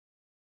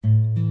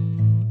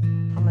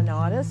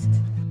artist,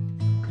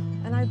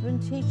 and I've been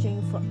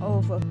teaching for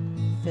over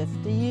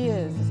 50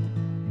 years,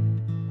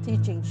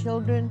 teaching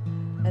children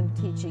and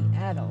teaching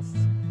adults,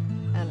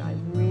 and I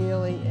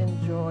really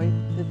enjoy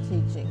the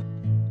teaching.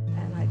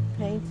 And I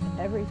paint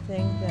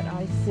everything that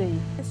I see.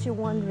 If you're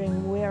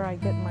wondering where I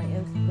get my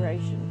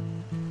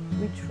inspiration,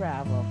 we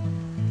travel.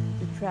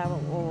 We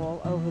travel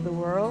all over the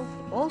world.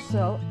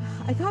 Also,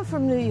 I come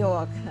from New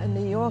York, and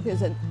New York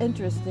is an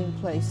interesting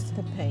place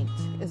to paint.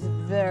 It's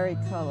very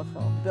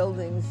colorful.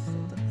 Buildings,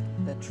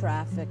 the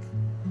traffic,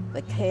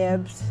 the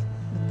cabs,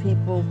 the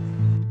people.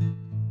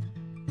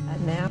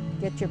 And now,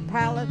 get your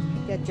palette,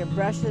 get your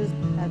brushes,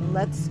 and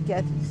let's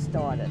get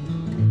started.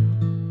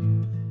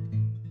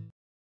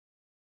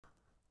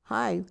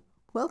 Hi,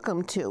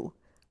 welcome to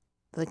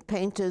The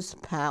Painter's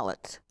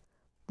Palette.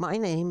 My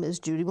name is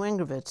Judy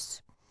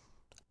Wengrovitz.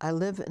 I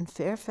live in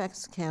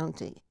Fairfax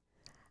County,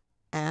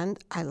 and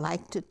I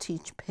like to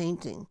teach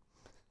painting.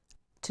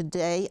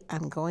 Today,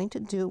 I'm going to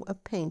do a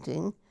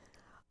painting,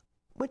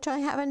 which I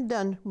haven't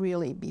done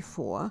really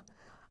before,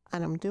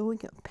 and I'm doing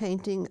a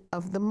painting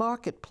of the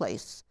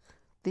marketplace.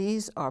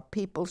 These are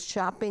people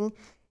shopping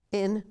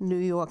in New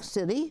York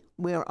City,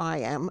 where I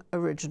am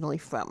originally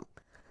from.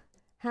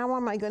 How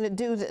am I going to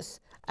do this?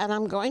 And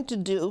I'm going to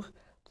do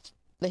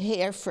the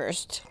hair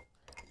first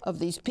of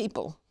these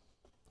people.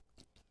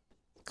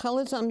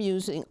 Colors I'm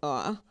using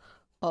are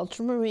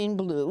ultramarine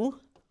blue,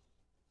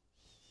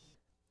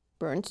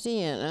 burnt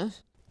sienna,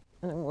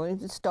 and I'm going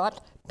to start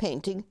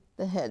painting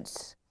the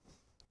heads.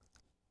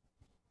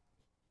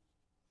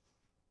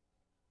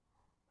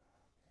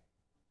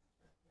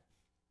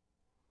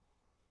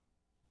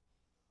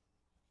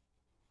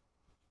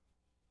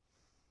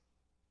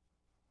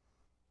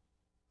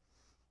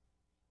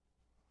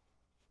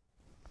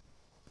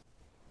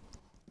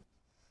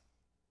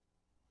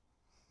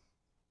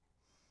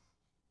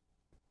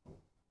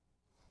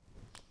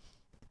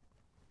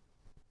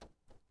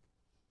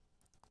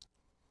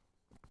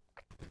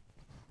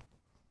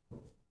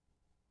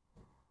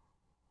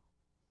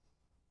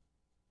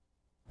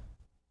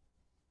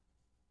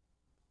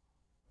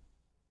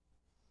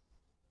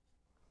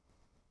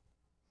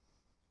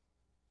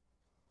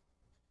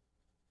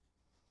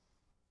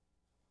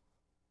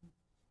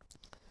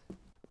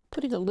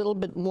 Putting a little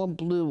bit more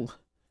blue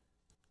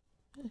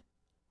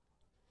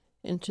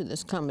into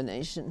this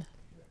combination.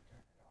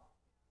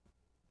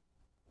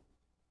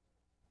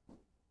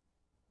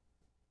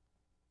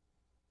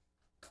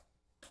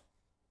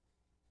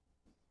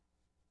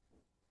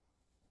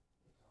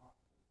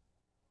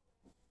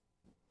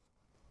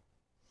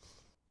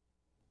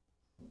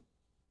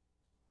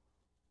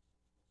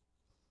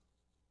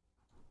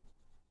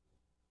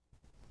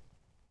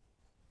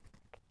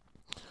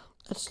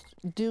 Let's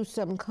do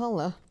some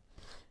color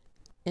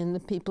in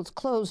the people's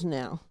clothes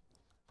now.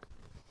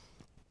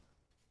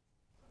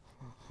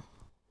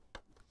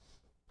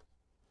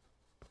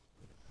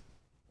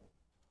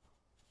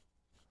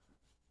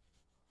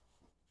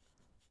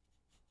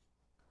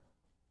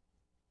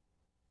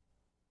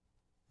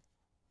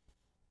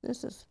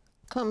 This is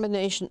a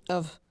combination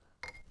of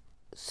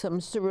some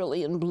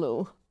cerulean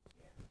blue.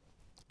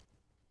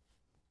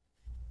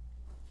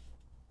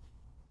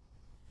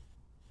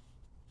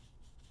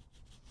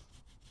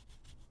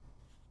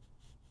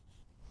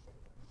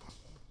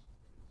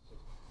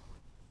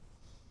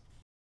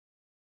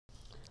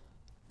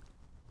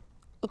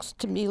 Looks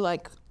to me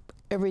like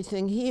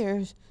everything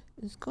here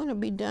is going to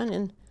be done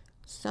in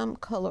some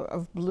color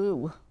of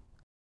blue.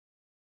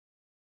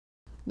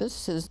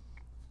 This is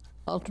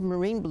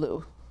ultramarine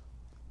blue.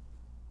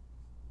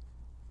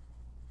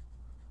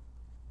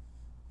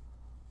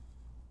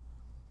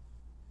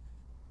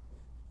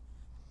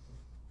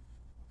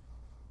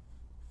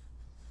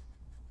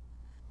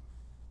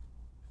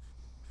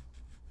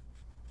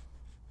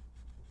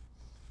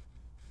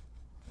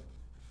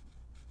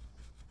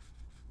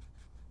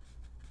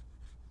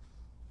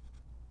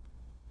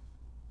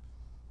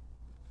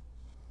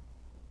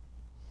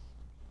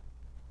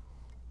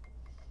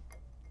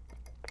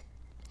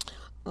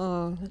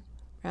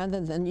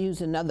 Rather than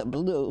use another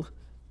blue,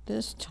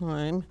 this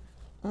time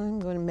I'm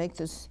going to make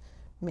this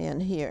man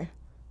here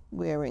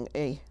wearing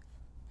a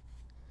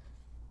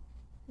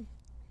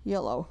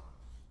yellow.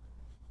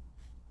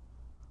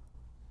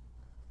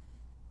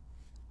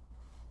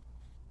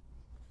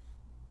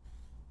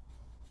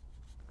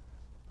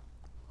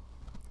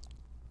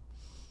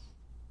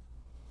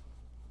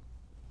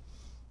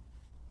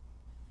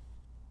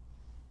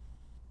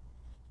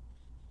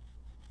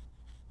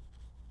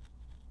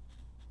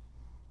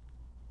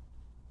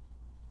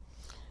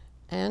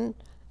 And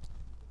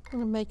I'm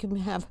going to make him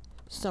have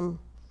some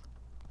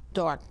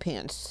dark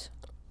pants.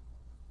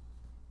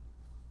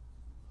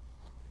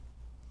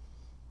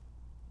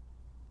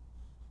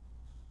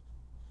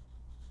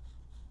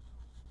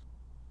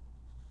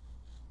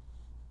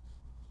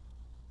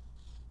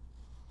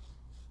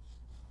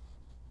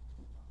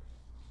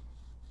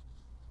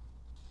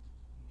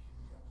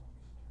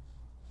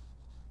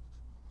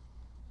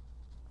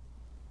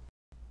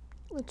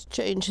 Let's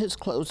change his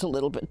clothes a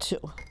little bit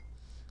too.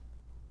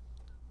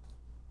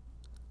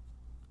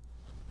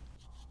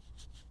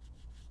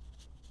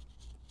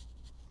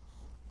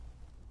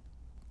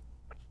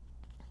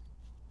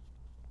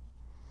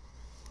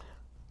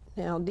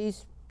 Now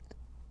this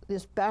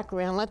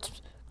background,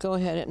 let's go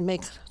ahead and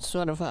make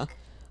sort of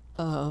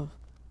a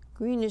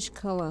greenish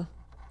color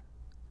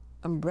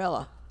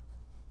umbrella.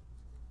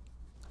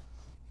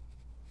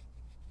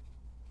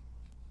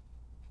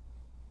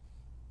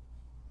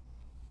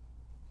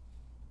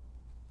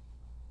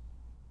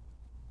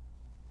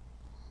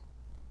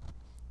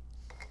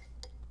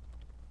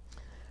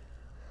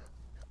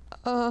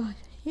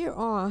 Here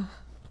are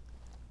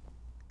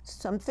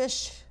some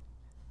fish.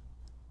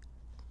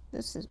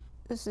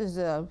 This is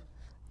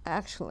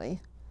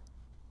actually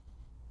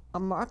a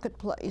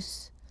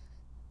marketplace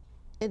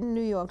in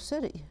New York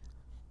City.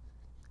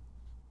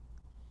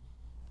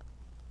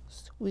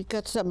 We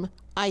got some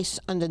ice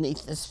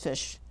underneath this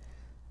fish.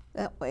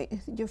 That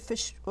way your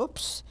fish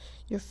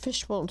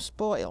won't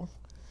spoil.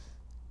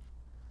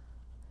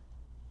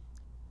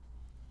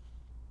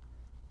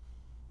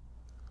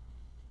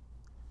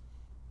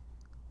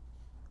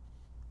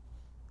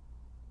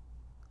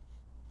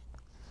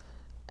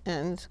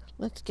 And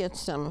let's get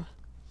some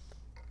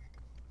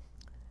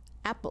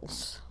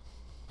apples.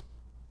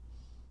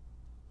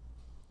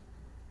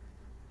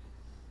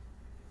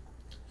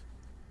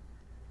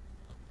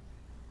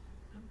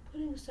 I'm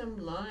putting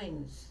some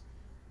lines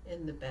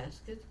in the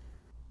basket.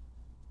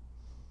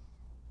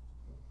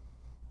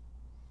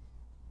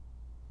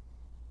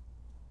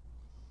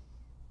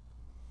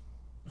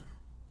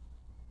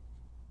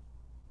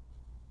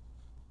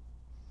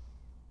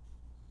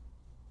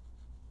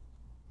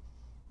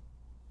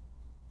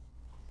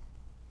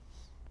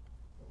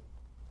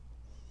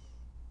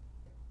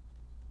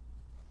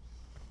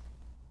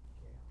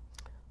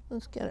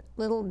 Let's get a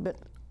little bit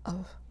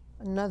of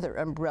another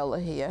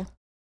umbrella here.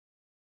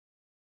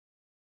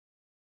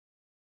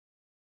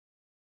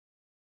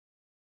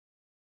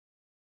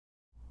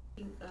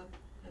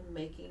 I'm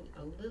making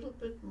a little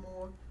bit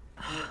more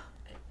of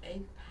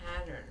a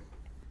pattern.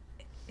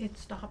 It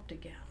stopped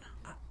again.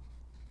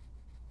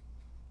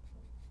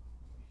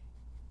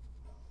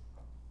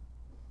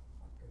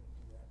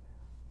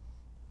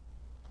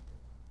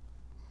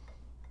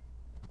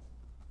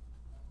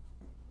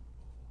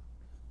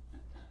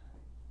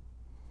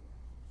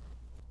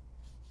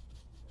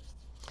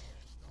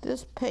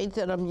 This paint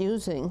that I'm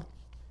using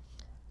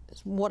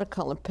is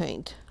watercolor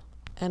paint.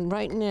 And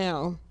right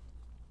now,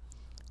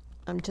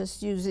 I'm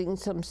just using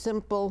some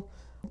simple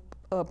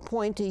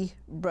pointy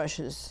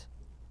brushes.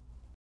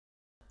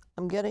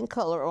 I'm getting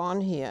color on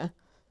here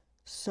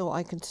so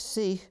I can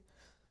see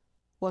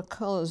what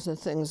colors the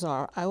things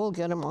are. I will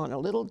get them on a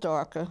little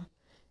darker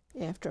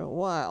after a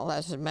while.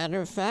 As a matter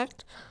of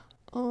fact,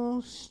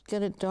 I'll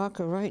get it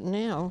darker right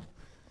now.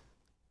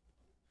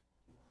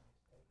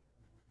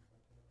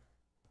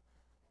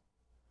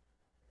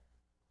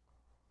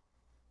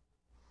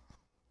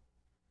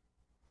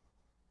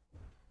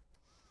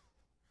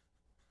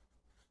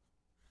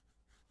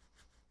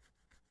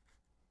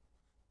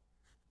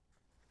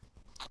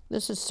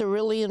 This is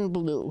cerulean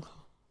blue.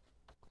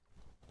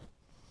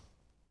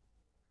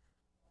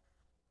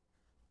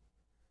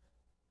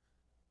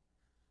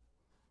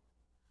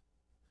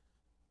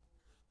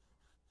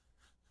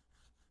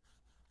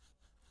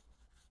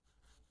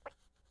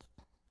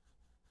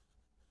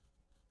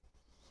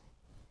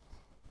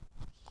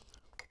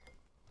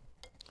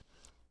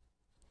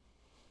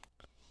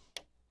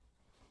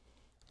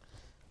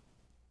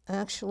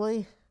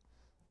 Actually,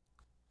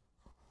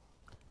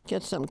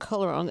 get some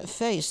color on the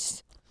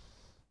face.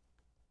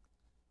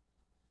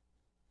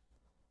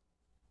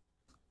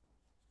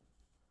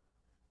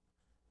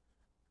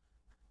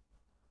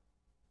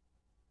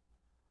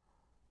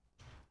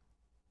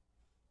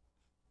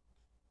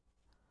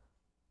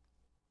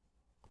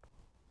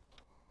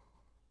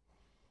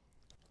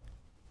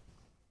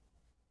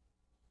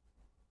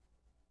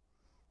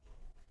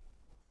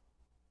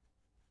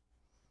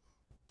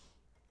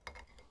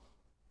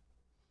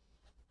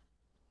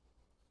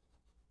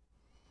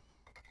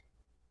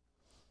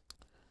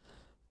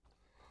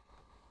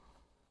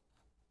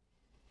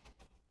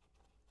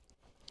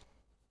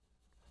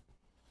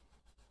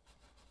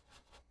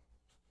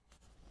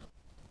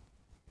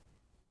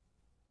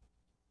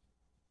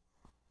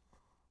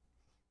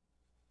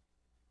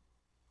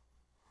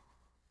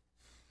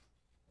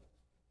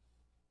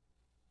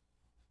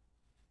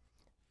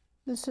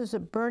 This is a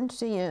burnt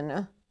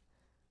sienna.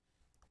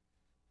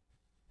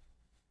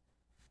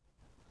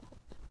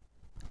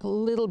 A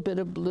little bit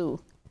of blue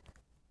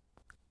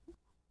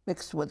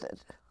mixed with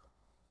it.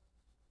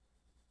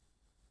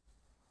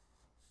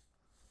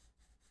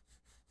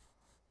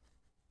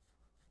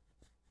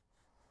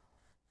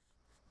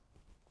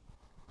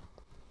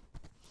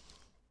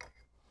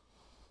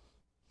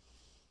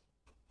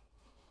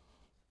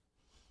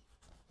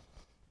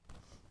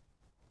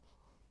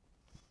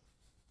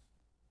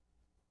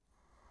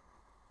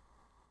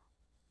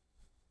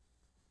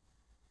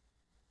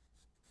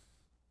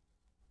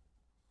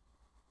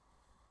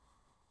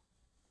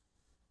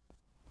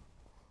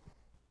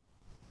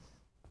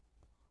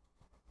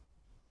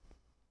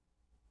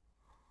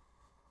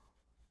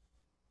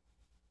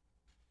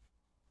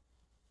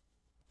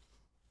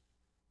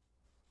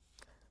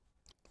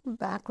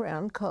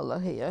 background color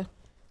here.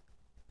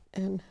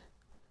 And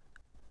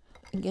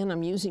again,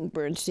 I'm using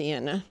burnt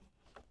sienna.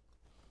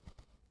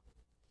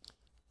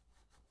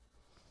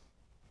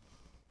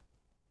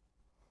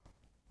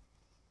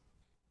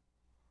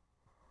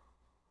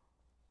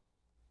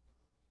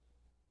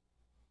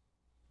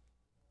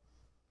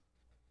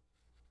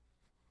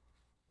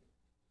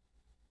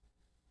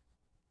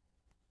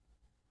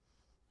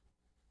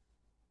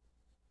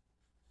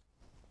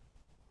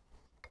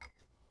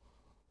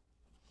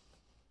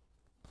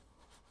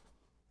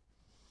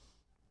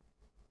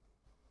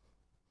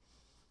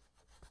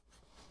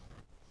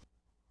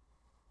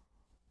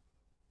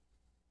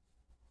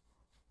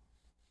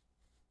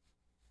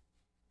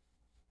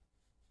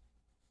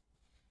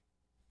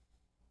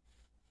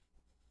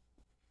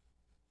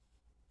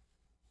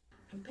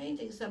 I'm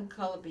painting some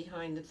color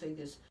behind the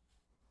figures.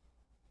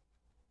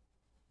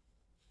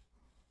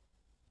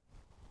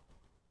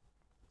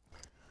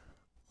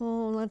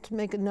 Oh, let's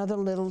make another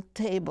little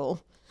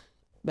table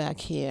back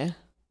here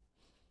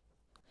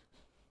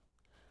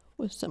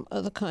with some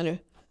other kind of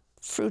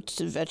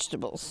fruits and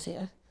vegetables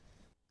here.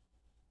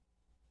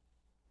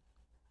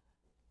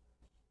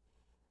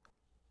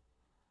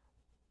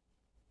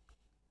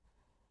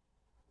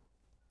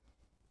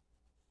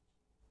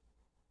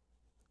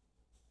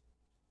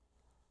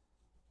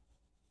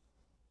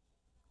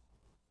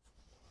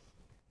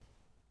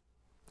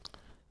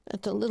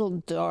 It's a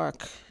little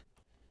dark,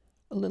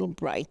 a little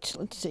bright.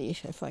 Let's see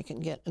if I can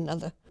get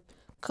another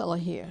color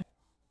here.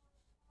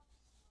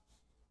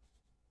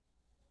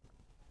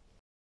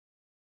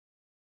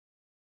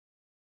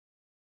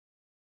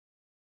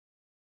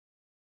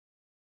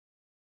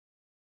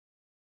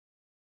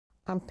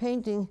 I'm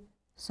painting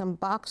some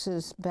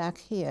boxes back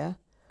here,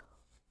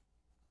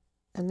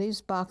 and these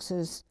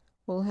boxes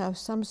will have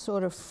some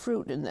sort of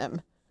fruit in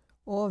them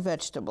or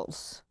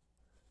vegetables.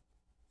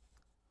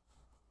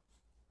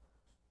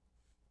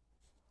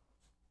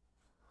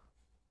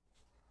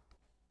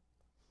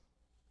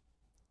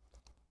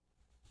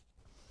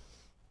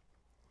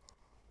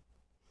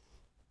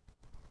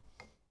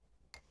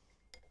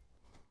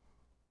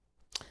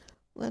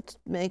 Let's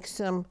make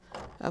some,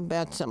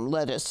 about some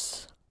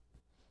lettuce.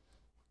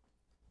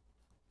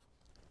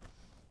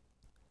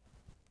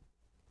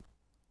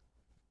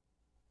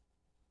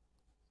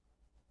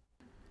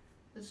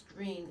 This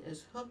green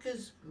is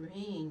hooker's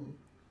green.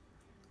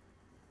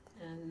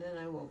 And then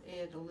I will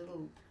add a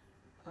little,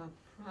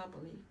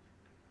 probably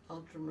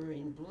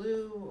ultramarine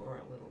blue or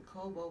a little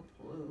cobalt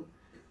blue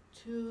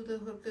to the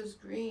hooker's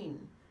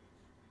green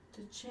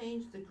to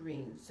change the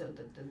green so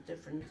that the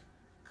different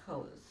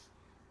colors.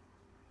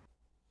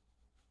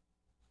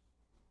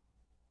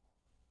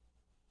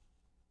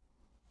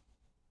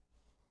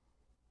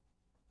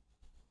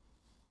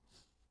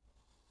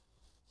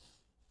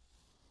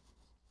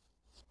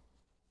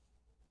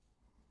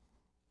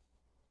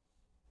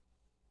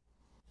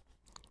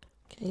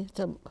 Okay,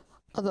 some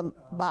other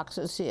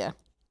boxes here.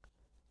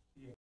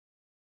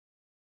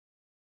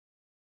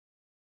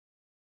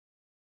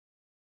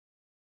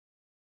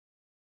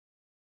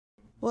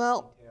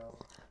 Well,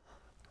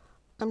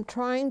 I'm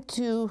trying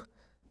to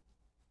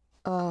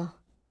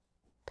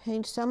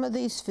paint some of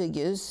these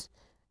figures,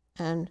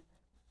 and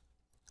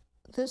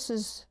this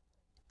is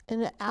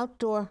in an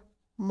outdoor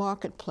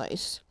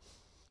marketplace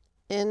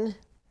in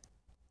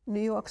New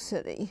York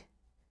City,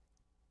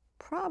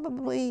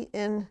 probably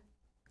in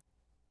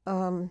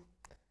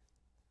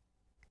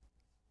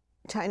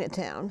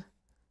Chinatown.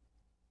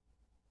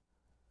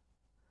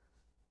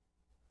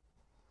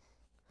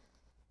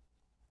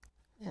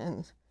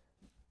 And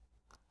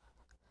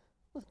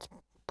let's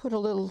put a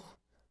little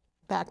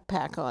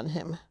backpack on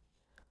him.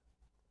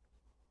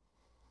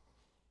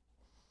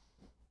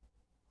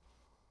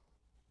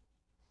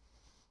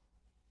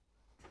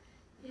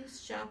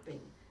 He's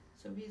shopping,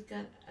 so he's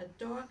got a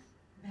dark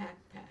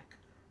backpack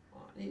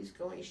on. He's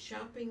going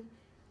shopping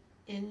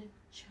in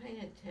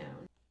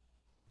Chinatown.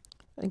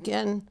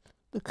 Again,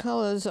 the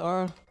colors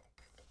are,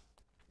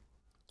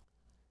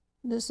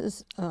 this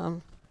is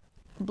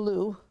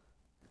blue,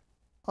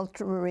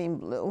 ultramarine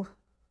blue.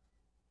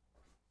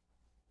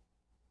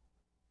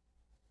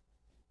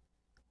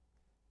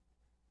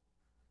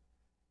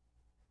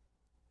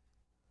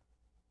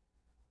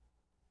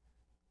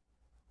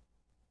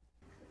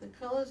 The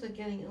colors are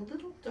getting a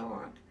little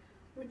dark,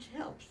 which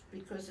helps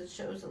because it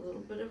shows a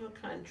little bit of a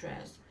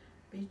contrast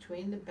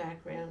between the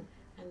background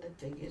and the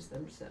figures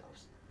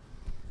themselves.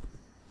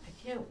 I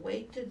can't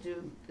wait to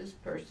do this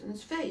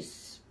person's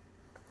face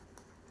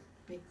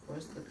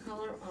because the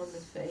color on the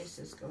face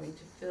is going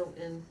to fill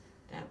in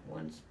that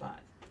one spot.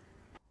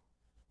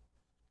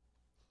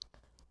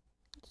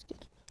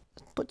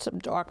 Let's put some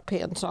dark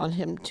pants on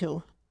him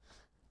too.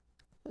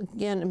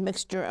 Again, a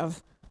mixture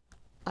of,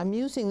 I'm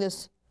using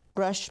this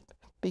brush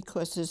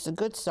because it's a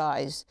good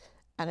size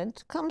and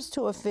it comes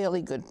to a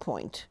fairly good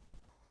point.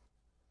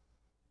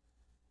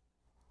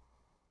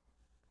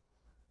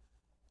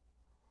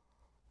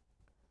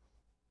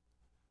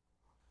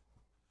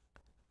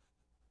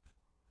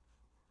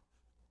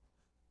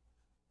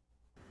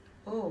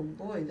 Oh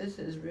boy, this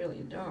is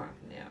really dark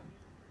now.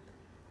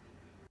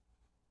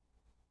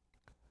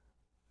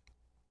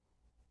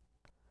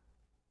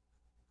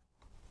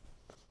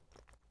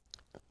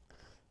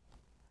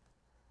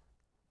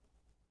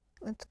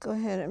 Let's go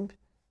ahead and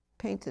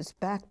paint this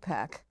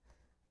backpack.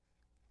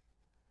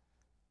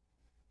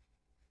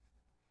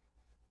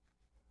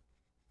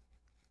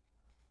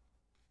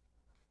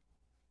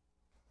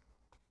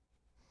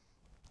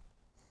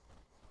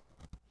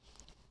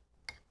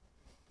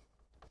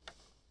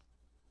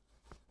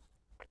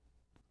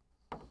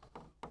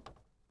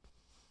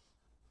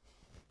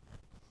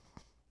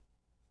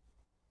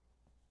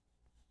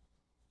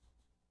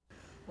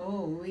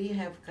 Oh, we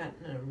have gotten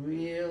a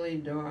really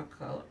dark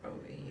color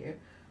over here,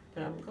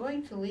 but I'm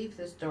going to leave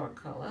this dark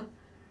color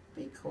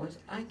because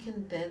I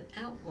can then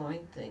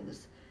outline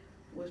things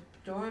with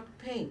dark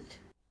paint.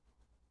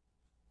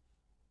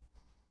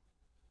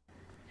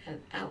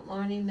 And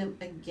outlining them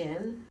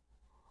again.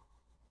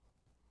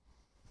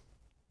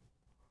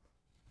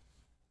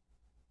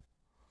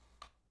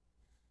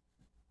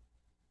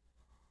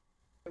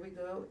 Here we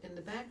go in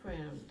the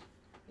background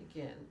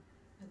again.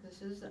 And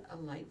this is a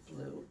light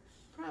blue,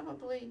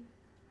 probably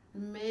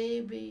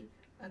maybe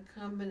a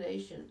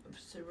combination of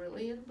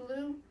cerulean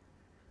blue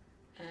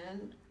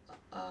and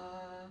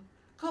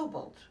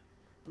cobalt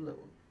blue.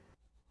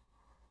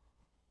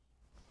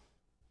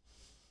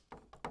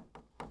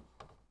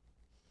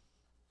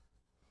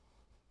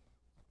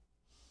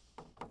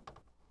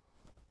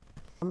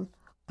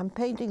 I'm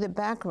painting the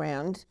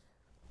background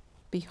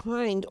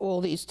behind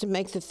all these to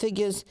make the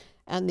figures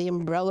and the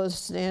umbrellas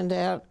stand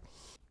out.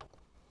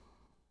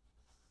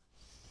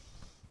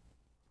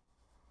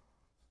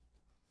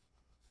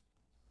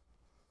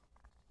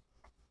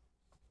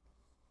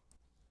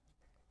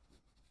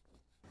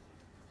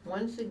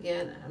 Once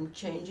again, I'm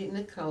changing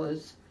the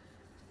colors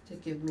to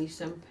give me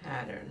some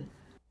pattern.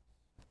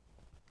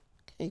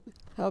 Okay,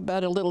 how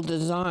about a little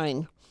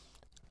design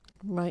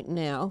right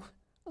now?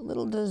 A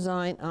little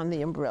design on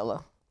the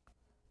umbrella.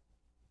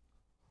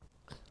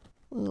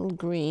 A little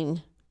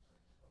green.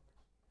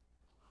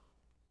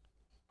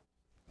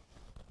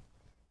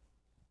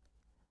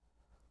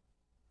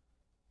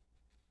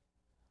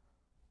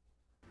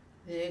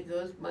 There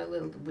goes my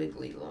little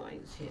wiggly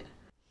lines here.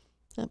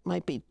 That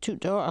might be too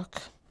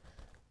dark.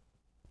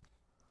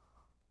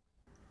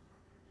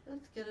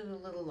 Let's get it a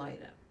little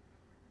lighter.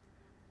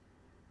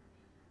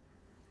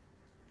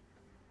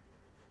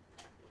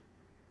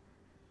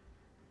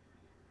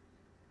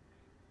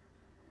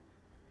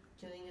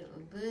 Getting it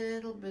a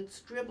little bit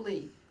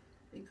scribbly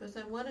because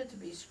I want it to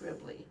be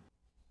scribbly.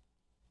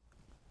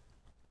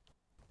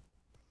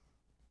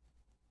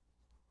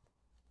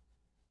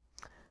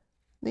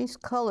 These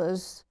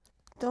colors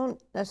don't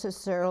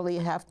necessarily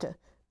have to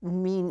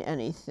mean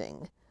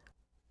anything.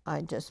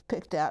 I just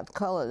picked out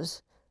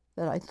colors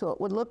that I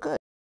thought would look good.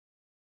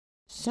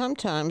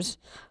 Sometimes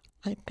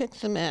I pick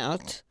them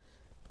out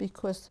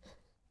because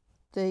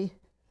they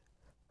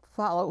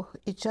follow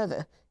each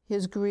other.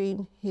 Here's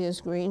green,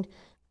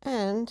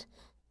 and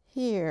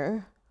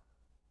here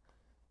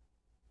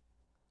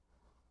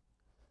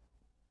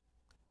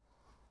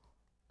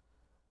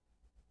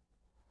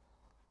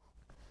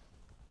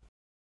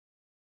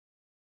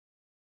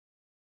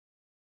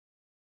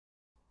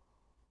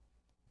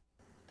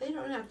they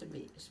don't have to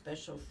be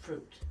special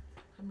fruit.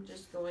 I'm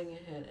just going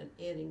ahead and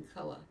adding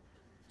color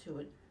to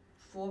it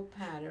for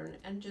pattern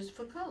and just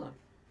for color.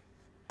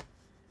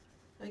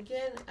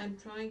 Again, I'm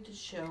trying to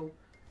show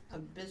a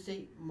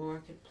busy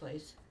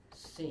marketplace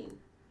scene.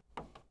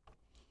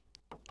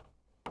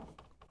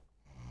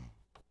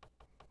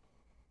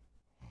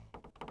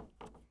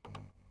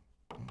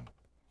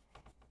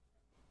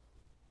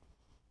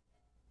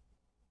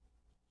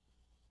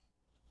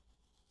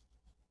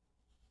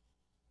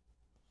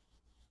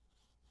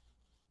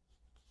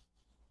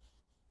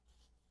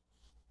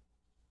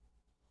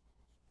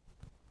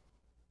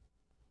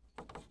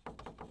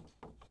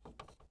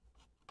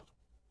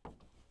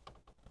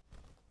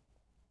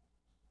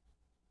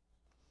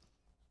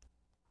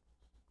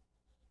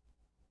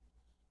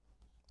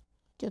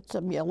 Get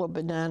some yellow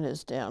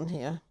bananas down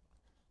here.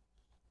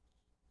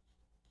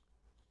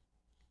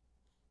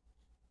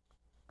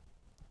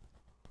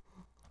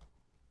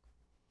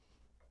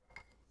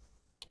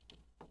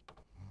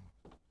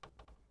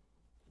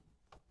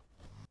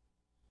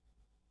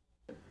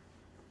 And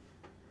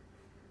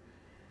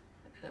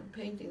I'm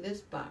painting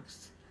this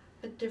box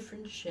a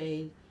different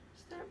shade.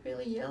 It's not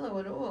really yellow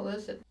at all,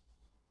 is it?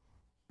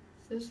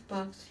 This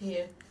box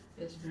here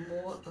is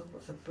more of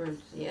a burnt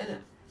sienna,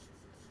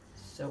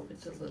 so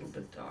it's a little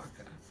bit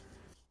darker.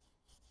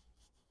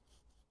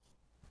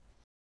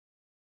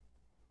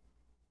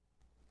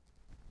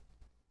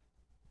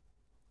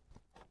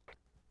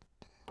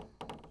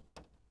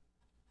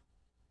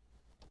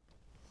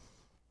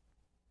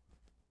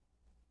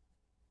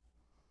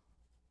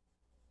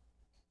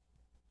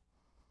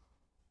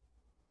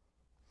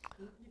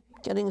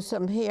 Getting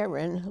some hair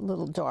in, a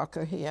little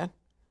darker here.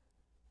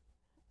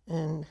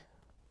 And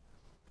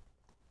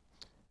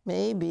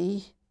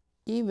maybe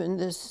even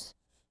this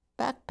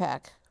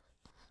backpack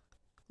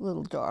a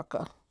little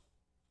darker.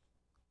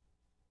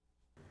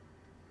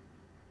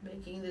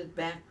 Making the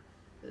back,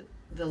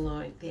 the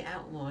line, the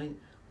outline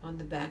on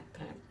the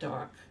backpack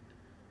dark.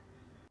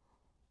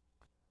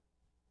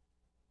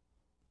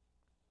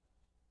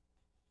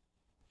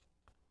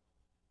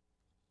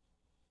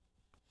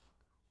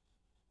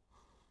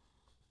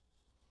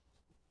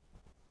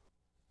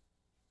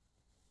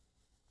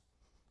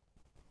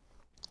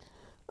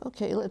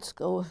 Okay, let's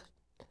go with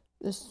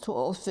this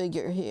tall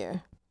figure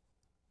here.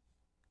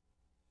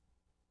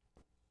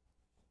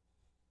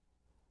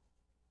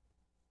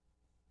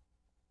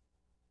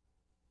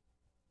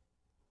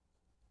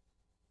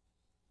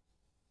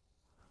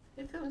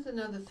 Here comes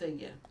another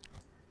figure.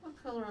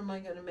 What color am I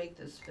going to make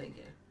this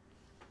figure?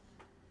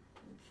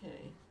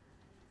 Okay.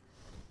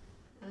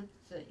 Let's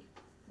see.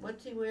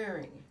 What's he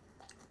wearing?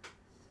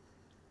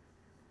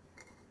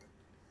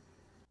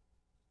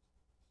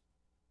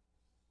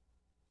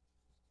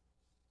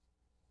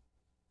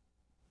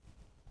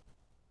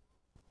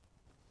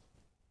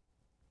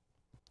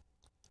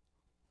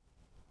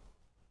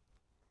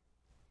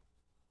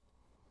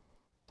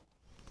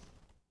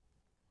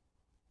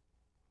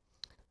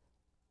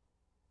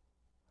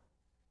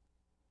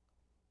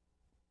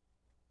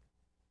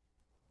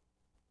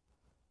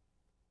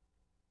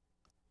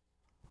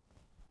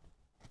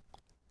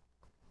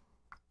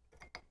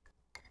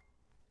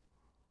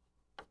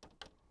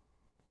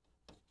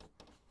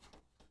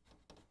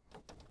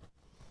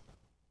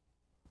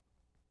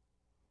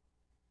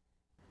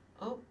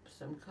 Oh,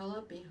 some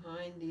color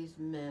behind these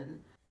men.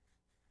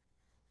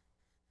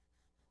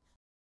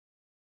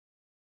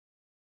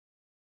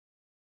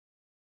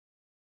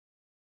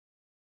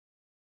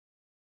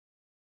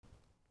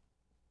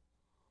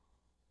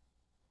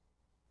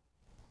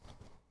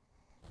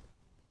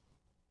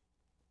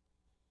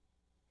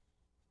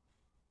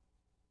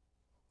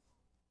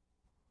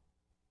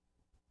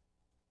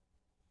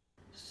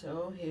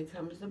 So here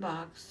comes the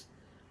box.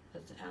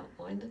 Let's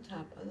outline the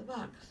top of the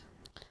box.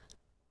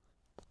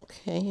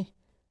 Okay.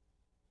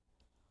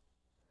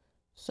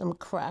 Some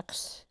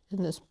cracks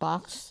in this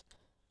box.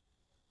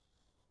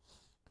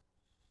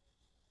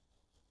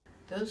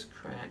 Those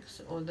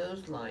cracks or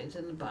those lines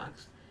in the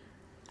box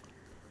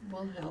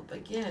will help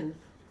again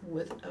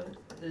with a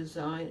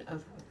design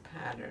of a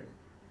pattern.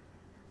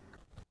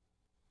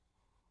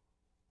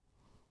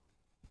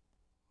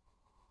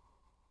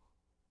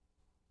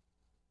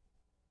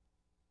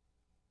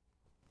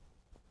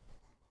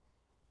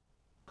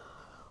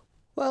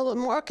 Well, the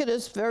market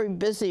is very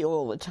busy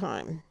all the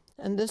time.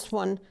 And this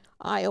one,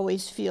 I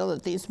always feel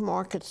that these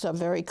markets are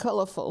very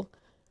colorful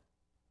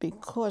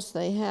because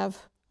they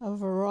have a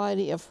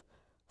variety of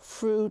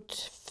fruit,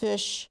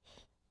 fish,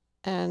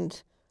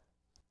 and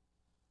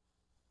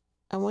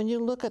when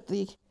you look at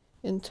the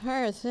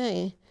entire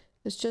thing,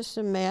 it's just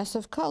a mass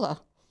of color.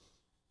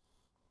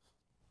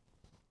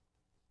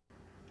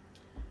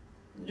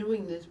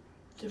 Doing these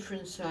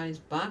different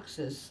sized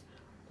boxes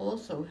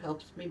also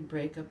helps me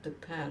break up the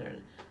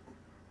pattern.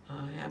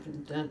 I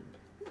haven't done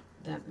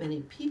that many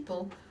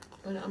people,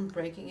 but I'm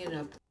breaking it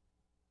up.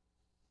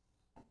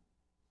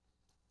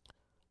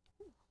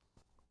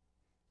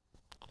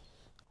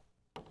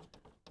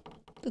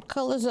 The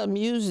colors I'm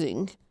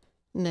using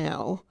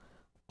now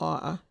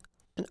are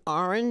an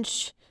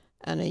orange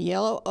and a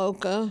yellow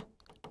ochre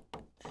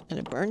and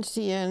a burnt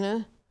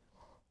sienna,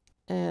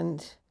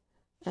 and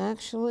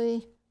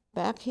actually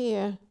back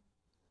here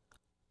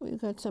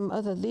we've got some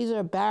other, these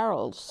are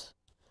barrels.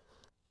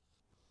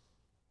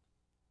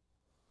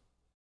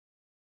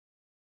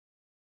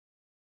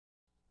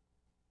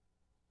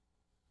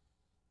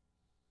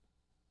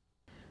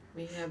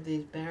 We have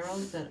these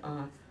barrels that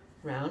are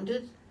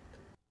rounded.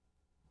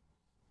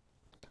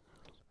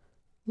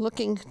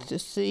 Looking to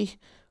see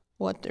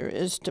what there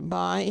is to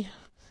buy,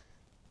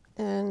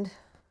 and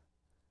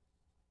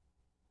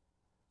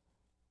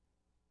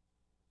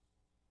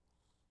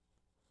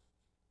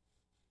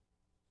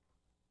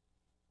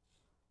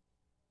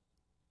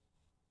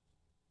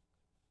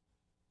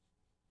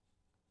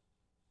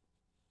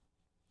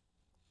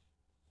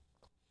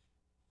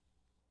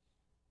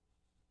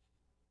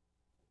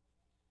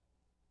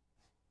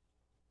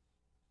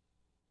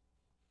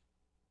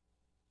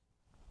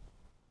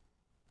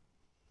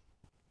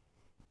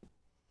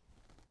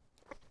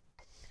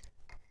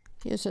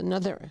here's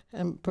another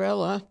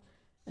umbrella,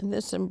 and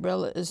this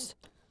umbrella is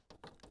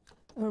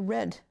a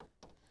red.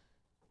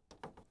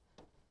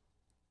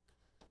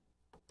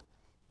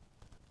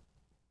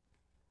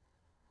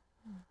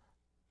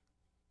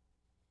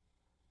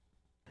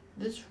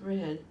 This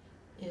red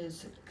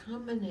is a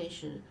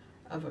combination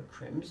of a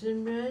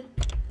crimson red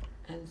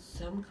and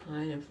some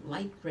kind of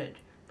light red,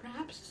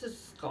 perhaps a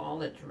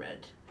scarlet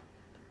red.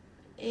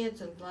 It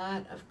adds a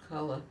lot of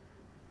color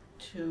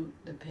to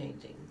the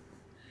painting,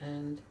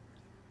 and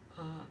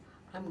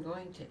I'm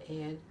going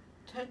to add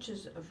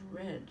touches of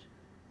red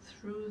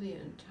through the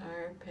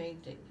entire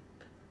painting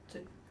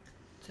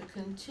to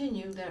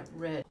continue that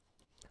red.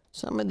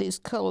 Some of these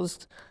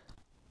colors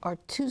are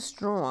too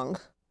strong,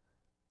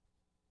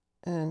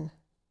 and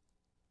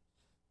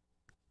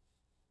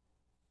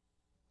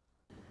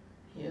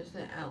Here's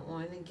the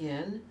outline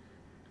again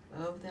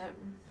of that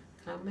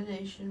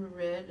combination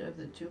red of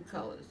the two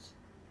colors.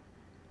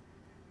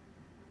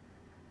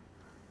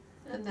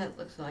 And that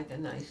looks like a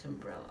nice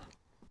umbrella.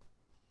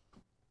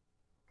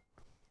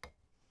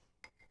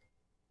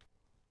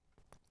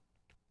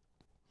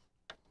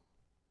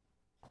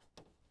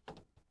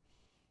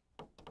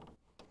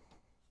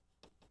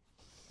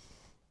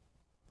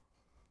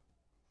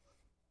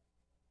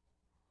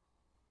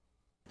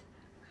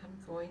 I'm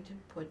going to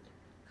put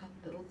a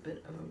little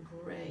bit of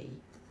a gray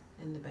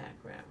in the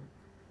background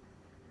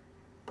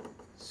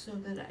so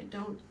that I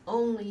don't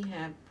only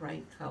have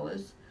bright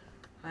colors.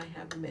 I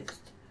have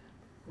mixed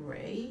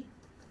gray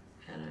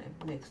and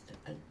I've mixed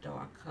a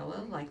dark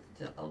color like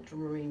the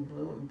ultramarine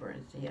blue and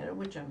burnt sienna,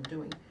 which I'm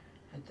doing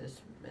at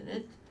this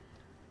minute.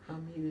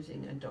 I'm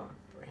using a dark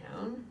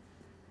brown,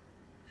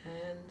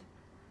 and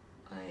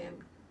I am,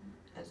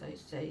 as I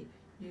say,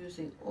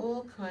 using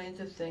all kinds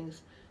of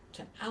things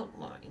to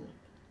outline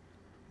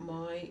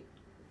my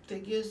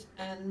figures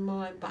and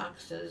my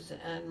boxes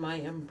and my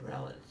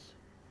umbrellas.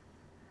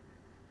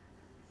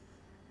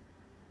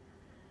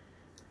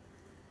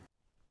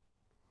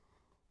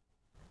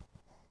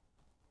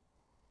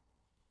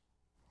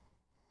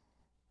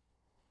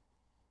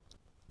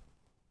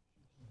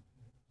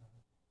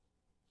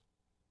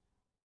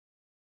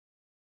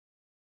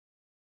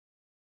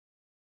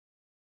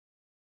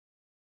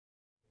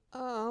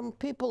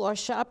 People are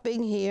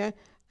shopping here,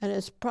 and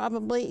it's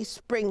probably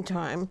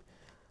springtime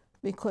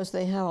because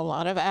they have a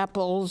lot of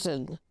apples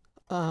and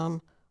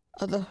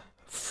other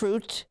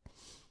fruit.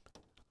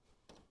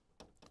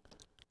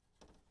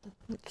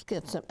 Let's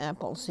get some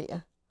apples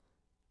here.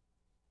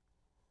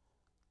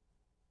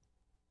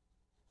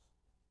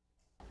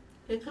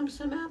 Here comes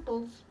some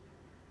apples.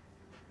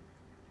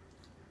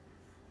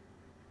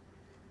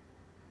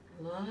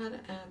 A lot of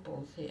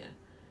apples here.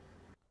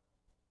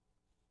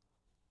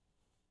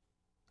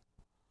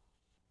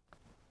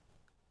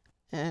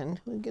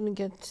 And we're going to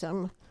get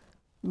some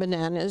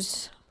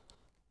bananas.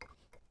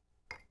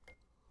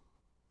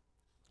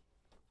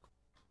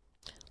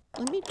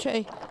 Let me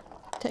take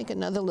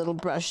another little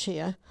brush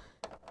here.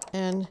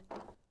 And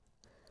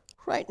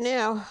right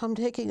now, I'm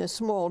taking a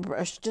small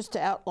brush just to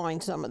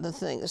outline some of the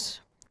things.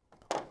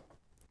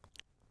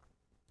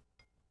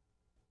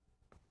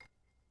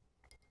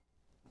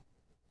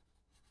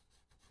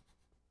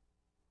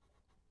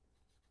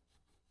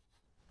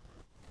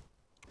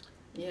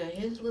 Yeah,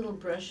 here's a little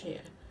brush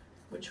here,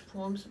 which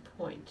forms a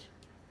point.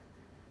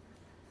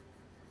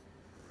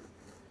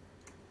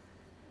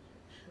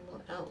 And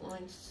we'll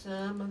outline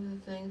some of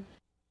the things.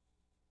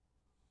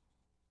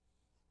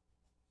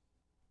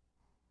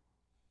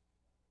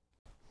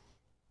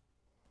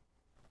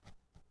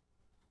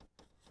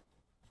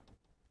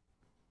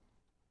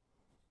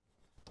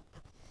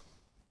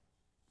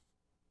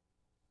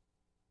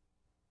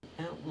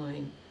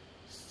 Outline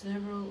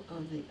several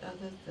of the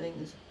other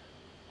things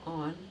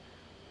on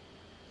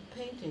the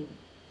painting.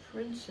 For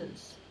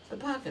instance, the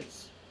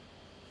pockets,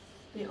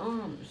 the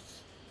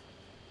arms,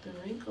 the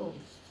wrinkles,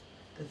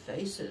 the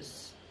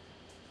faces,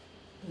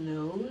 the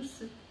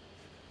nose,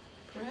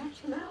 perhaps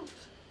the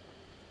mouth.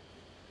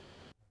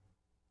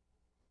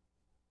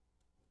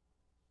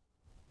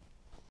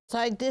 So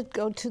I did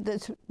go to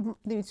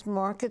these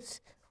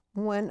markets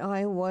when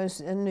I was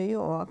in New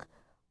York.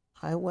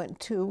 I went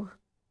to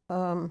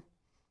the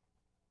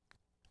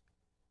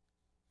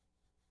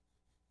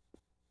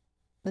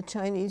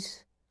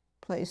Chinese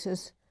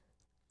places,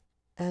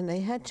 and they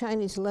had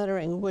Chinese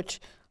lettering,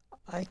 which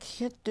I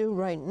can't do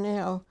right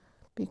now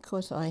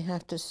because I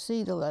have to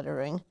see the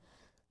lettering.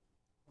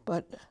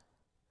 But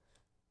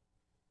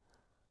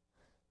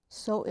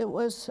so it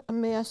was a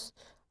mass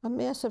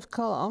of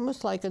color,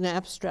 almost like an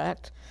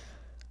abstract.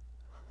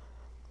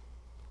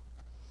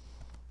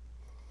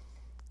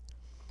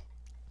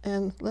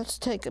 And let's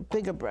take a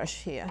bigger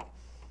brush here.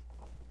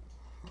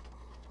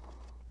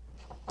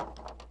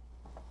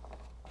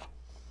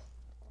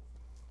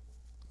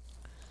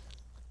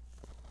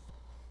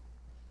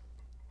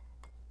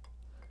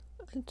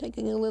 I'm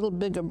taking a little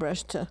bigger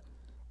brush to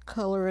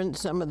color in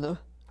some of the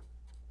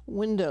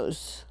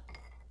windows.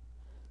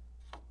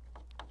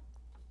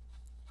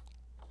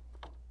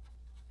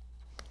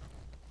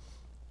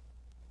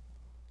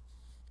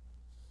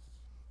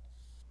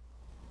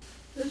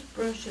 This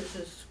brush is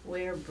a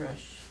square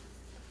brush,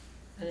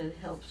 and it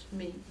helps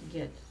me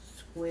get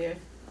square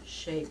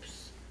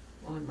shapes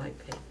on my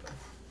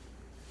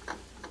paper.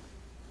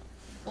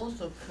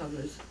 Also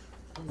covers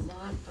a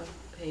lot of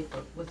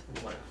paper with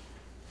water.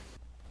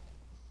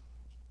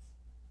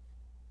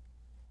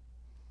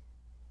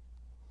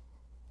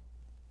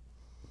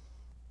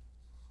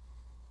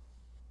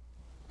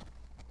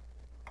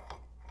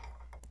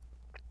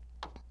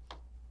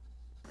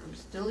 I'm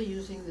still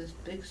using this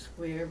big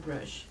square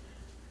brush,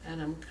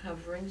 and I'm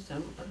covering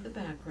some of the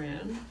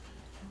background,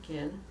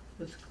 again,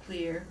 with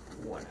clear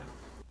water.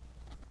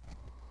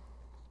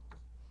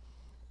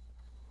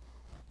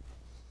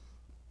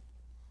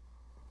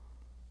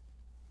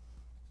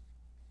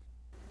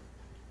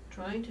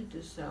 Trying to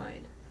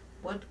decide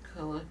what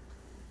color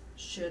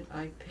should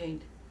I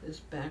paint this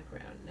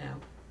background now?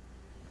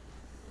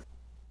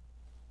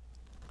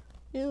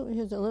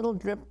 Here's a little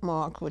drip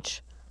mark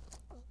which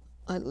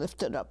I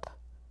lifted up.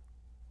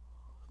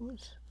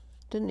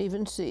 Didn't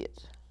even see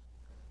it.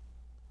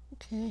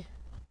 Okay.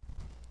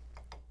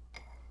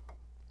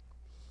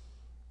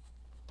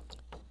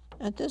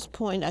 At this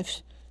point,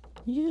 I've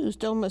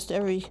used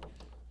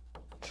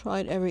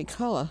tried every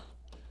color.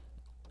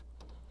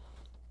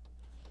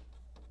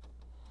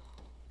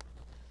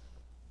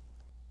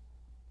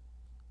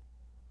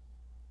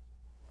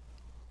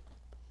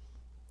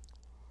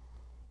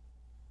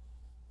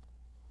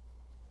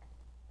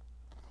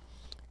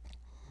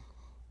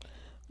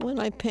 When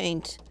I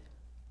paint,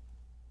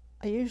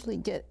 I usually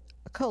get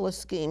a color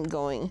scheme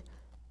going,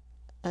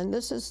 and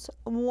this is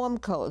a warm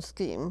color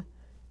scheme.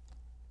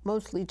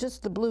 Mostly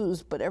just the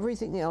blues, but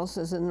everything else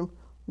is in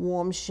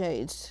warm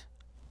shades.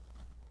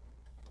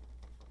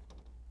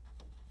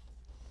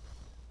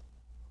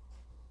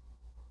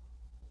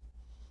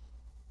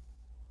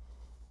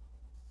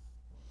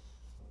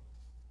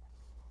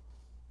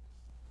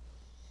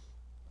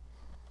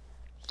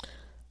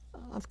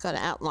 I've got to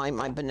outline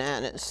my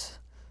bananas.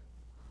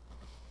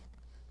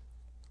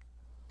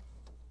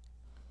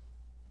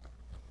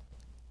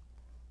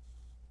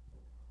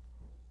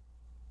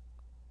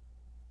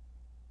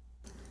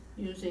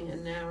 Using a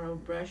narrow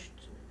brush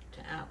to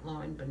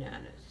outline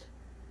bananas.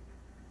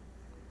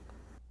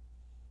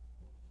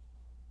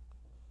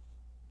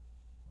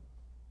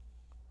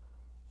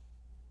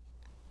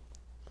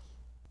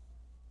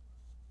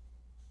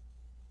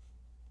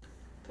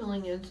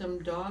 Filling in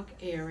some dark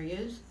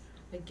areas,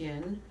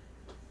 again,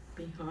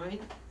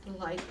 behind the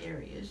light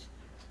areas,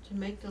 to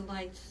make the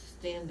lights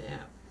stand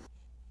out.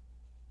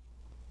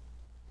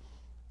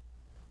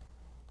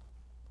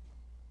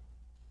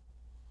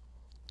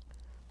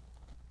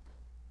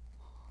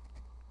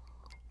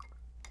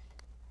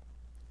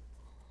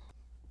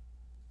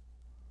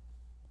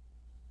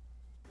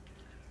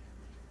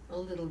 A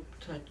little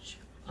touch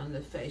on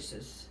the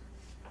faces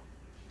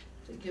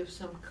to give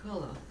some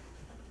color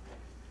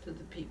to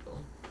the people.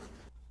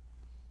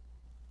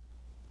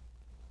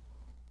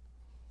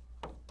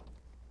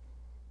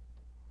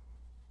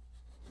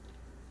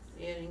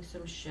 Adding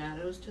some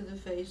shadows to the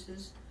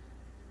faces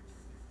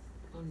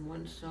on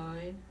one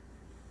side.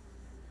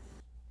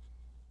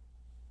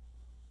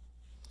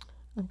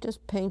 I'm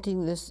just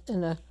painting this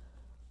in a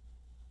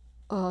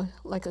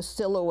like a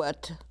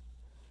silhouette.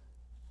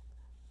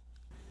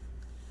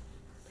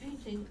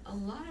 Painting a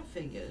lot of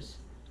figures,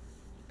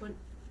 but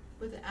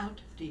without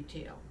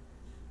detail.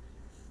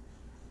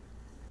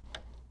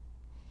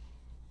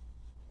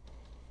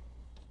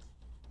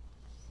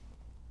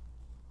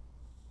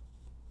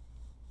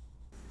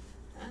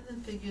 And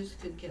the figures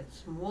could get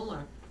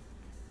smaller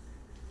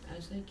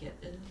as they get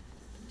in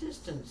the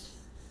distance,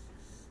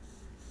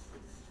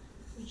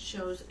 which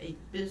shows a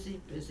busy,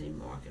 busy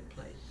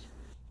marketplace.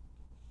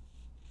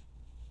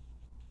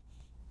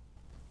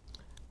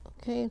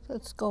 Okay,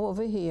 let's go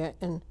over here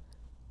and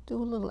do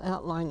a little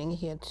outlining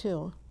here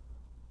too.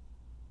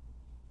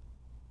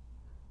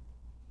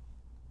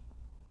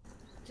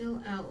 Still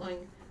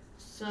outlining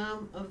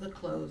some of the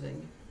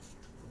clothing,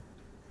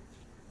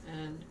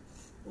 and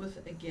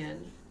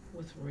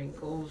with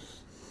wrinkles,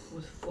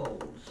 with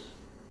folds.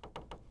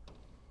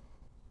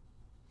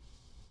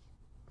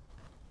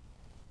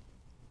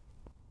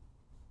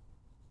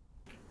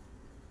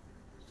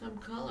 Some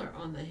color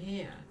on the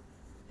hair.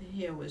 The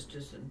hair was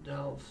just a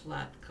dull,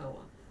 flat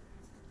color.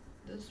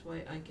 This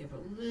way I give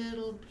a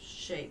little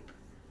shape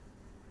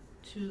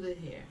to the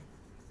hair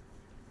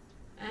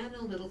and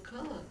a little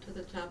color to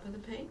the top of the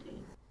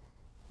painting.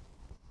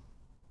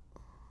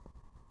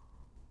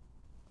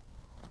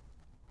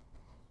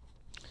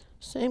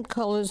 Same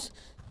colors.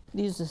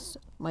 These are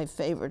my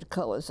favorite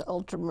colors,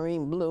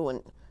 ultramarine blue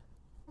and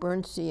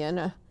burnt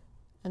sienna.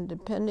 And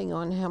depending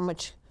on how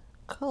much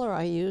color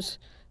I use,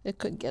 it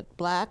could get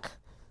black,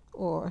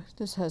 or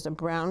this has a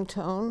brown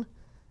tone.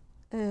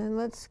 And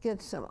let's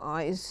get some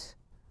eyes.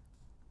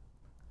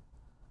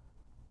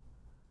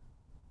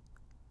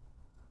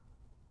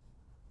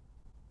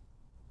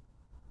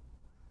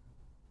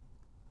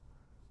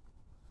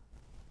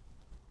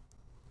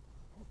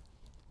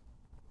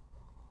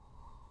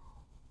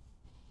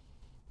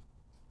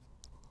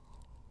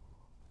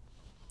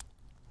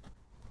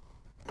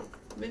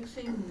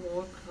 Mixing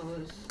more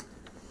colors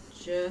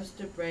just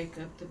to break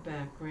up the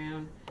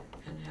background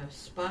and have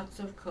spots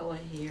of color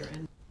here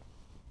and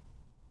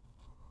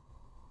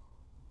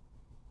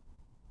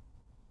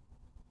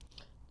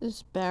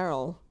This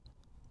barrel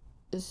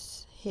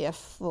is half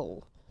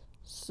full,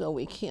 so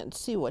we can't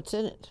see what's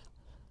in it.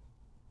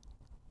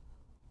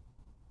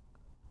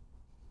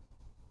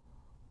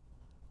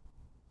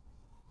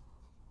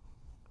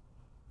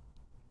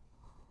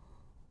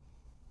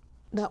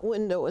 That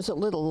window is a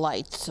little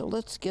light, so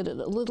let's get it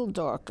a little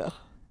darker.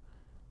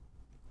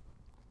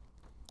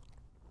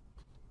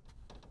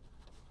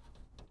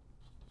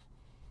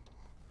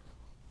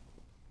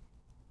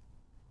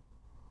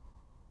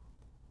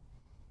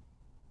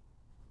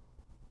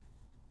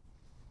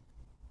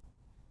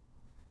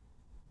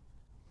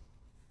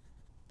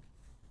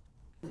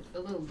 a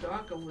little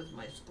darker with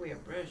my square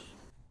brush.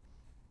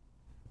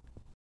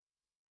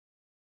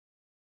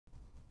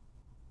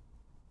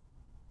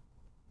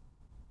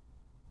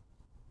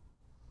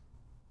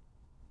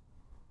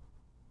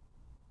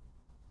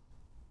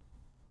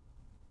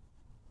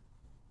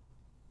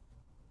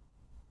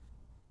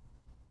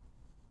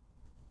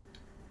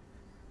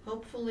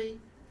 Hopefully,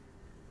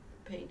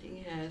 the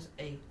painting has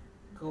a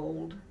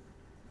gold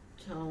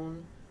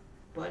tone,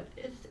 but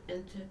it's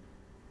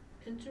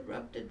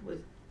interrupted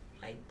with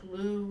light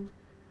blue,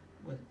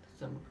 with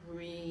some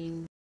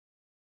green.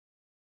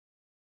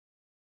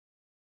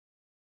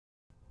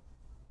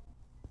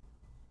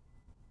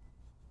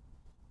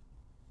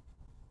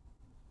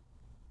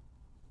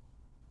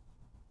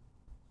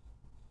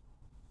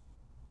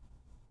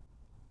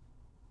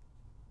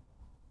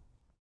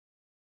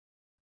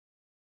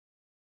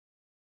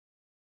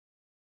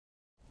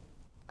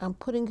 I'm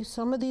putting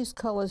some of these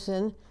colors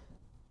in,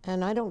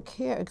 and I don't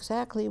care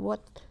exactly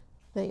what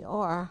they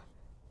are,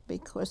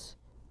 because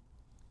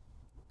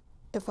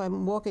if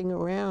I'm walking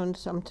around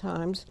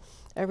sometimes,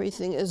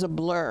 everything is a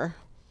blur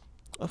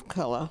of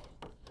color.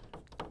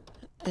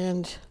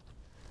 And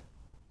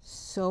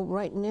so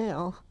right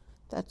now,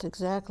 that's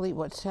exactly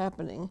what's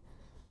happening.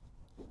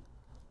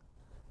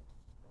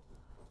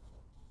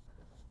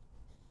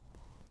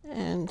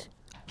 And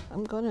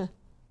I'm going to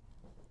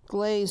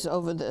glaze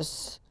over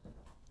this.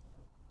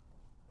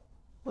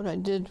 What I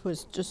did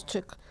was just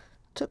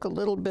took a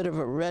little bit of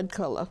a red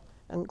color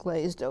and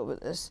glazed over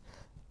this.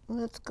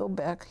 Let's go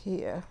back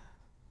here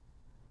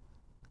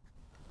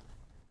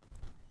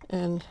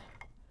and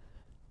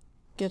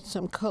get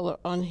some color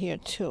on here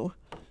too.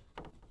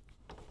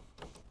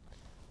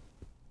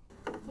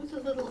 With a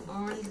little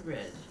orange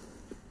red.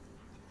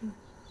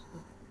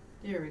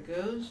 There it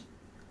goes,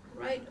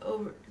 right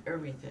over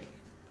everything.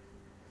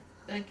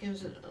 That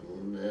gives it a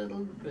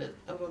little bit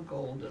of a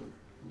golden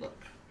look.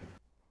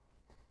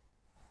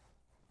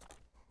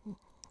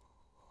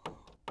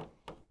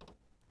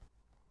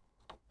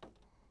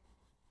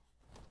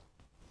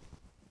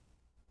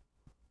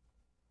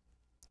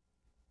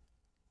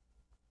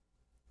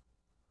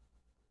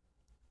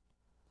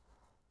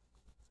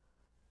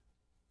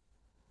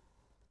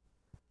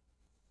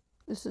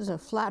 This is a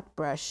flat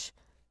brush,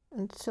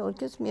 and so it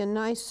gives me a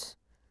nice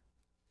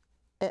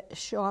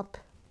sharp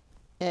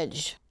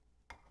edge.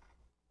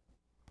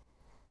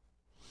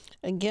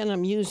 Again,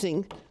 I'm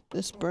using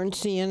this burnt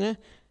sienna,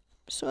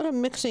 sort of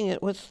mixing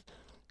it with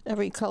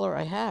every color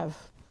I have.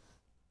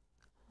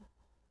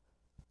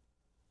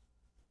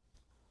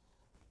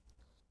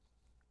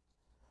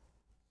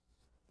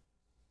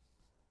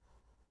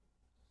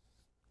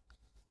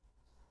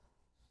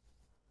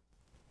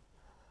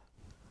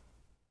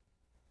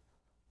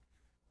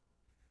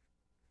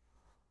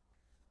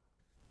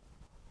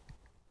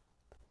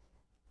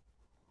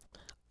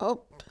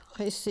 Oh,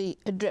 I see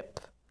a drip.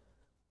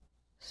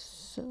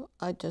 So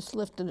I just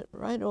lifted it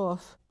right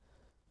off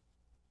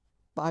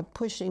by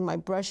pushing my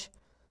brush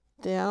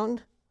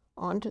down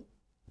onto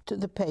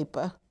the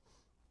paper,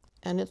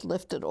 and it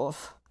lifted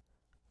off.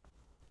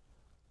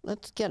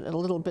 Let's get a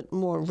little bit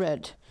more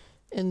red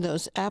in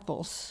those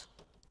apples.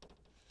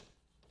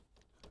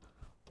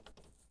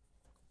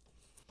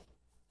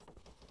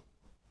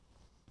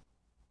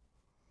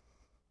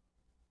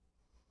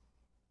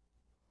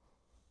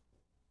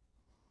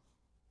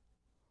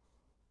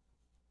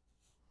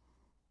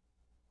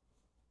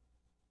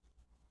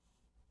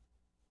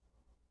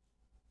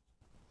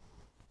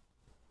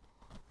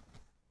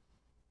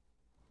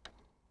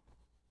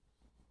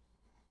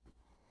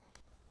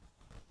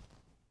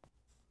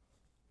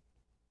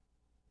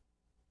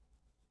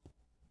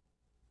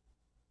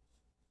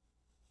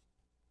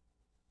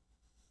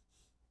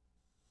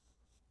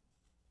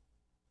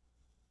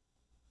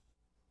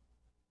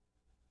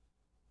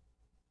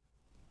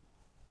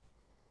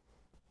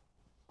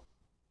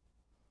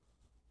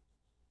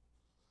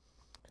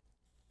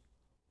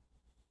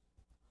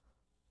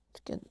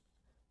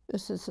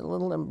 This is a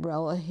little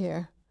umbrella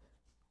here.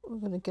 We're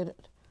going to get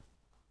it.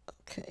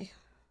 Okay.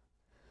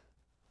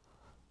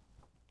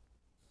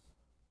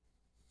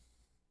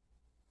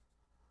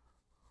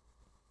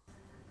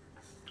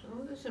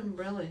 Oh, this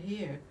umbrella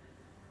here,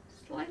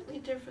 slightly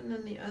different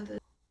than the other.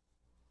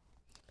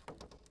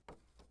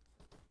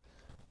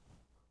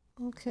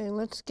 Okay,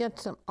 let's get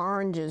some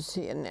oranges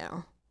here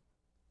now.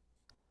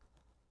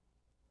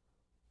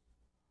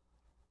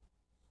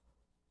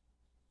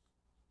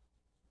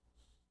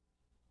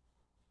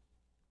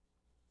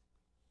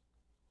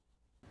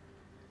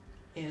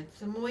 Add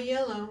some more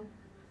yellow.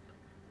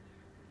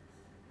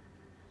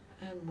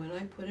 And when I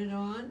put it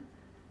on,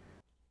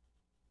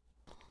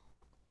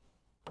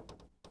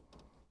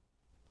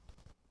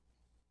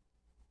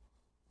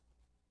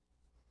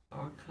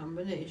 our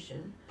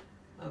combination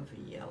of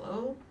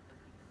yellow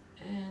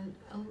and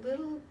a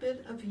little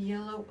bit of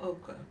yellow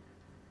ochre,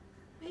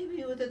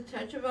 maybe with a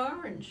touch of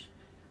orange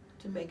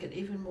to make it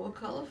even more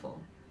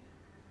colorful.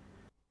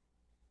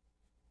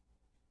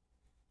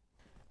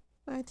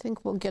 I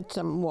think we'll get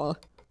some more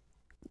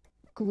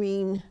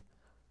green,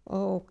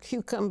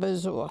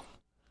 cucumbers or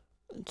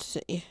Let's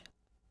see.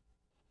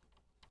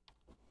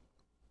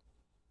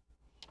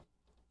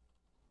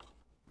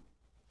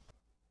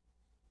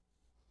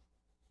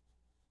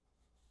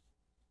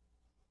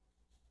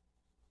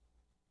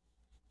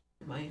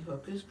 My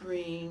hook is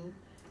green,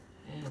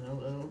 and a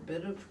little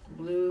bit of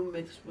blue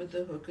mixed with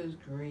the hook is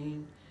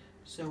green.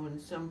 So in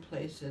some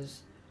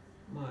places,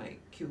 my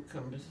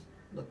cucumbers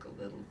look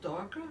a little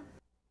darker.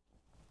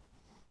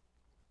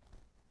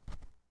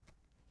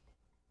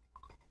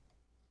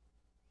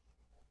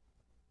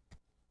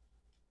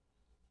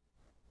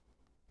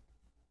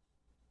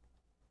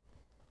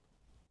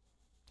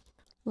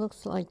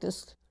 Looks like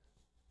this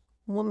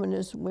woman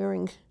is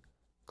wearing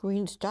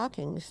green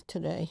stockings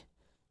today.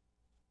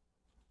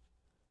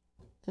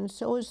 And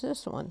so is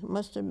this one.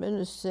 Must have been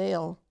a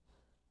sale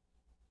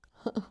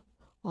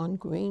on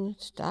green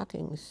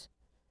stockings.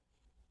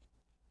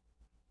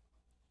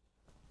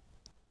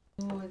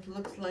 Oh, it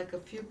looks like a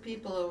few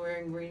people are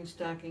wearing green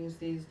stockings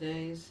these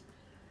days.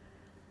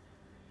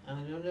 I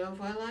don't know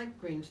if I like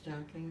green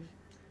stockings.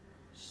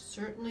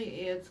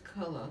 Certainly adds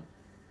color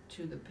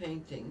to the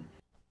painting.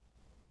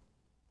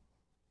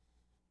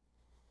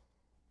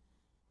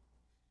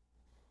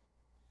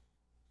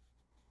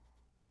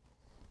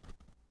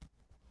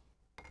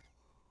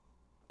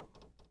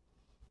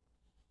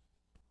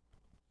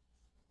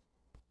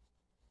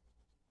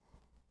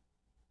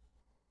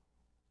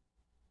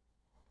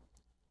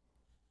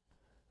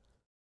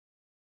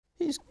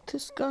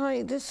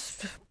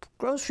 This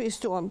grocery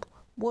store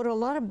bought a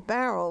lot of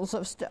barrels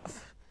of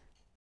stuff.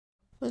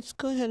 Let's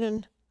go ahead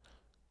and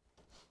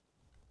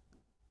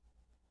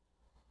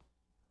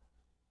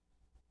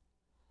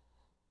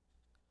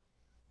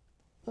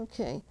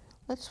okay,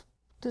 this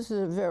is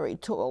a very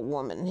tall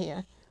woman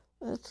here.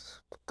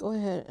 Let's go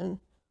ahead and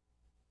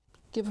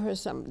give her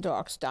some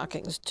dark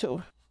stockings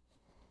too.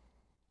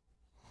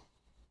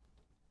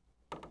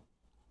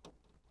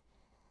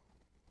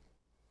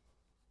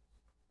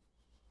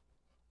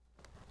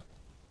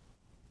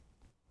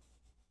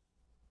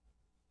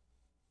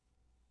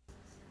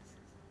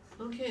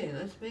 Okay,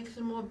 let's make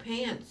some more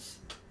pants.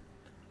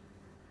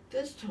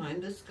 This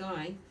time, this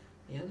guy,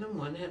 the other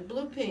one had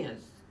blue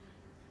pants.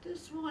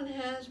 This one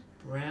has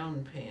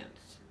brown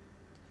pants.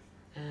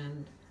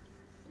 And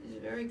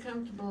he's very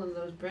comfortable in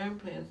those brown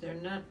pants. They're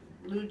not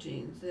blue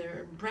jeans,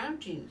 they're brown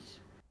jeans.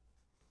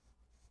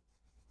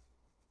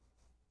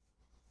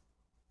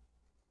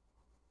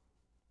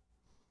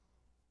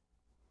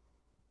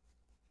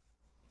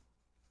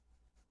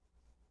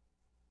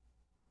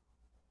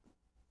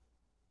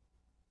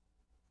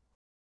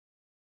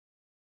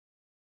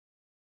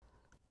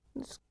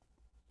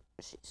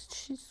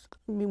 She's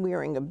going to be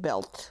wearing a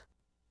belt.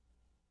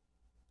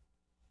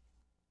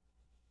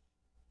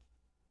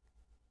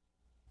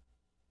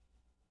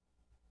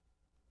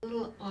 A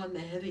little on the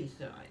heavy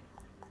side.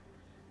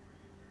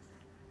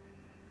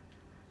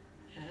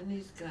 And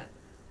he's got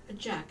a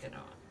jacket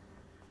on.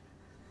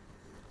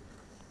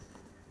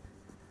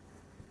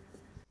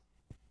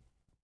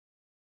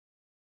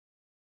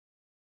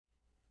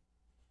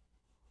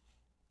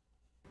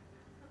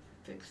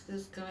 Fix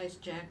this guy's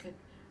jacket,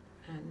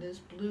 and this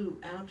blue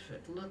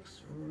outfit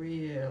looks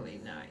really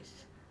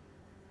nice.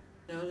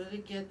 In order to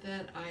get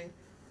that, I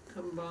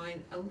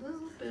combined a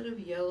little bit of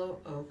yellow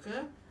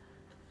ochre,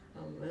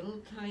 a little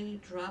tiny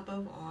drop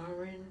of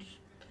orange,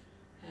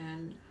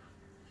 and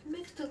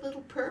mixed a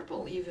little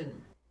purple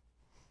even.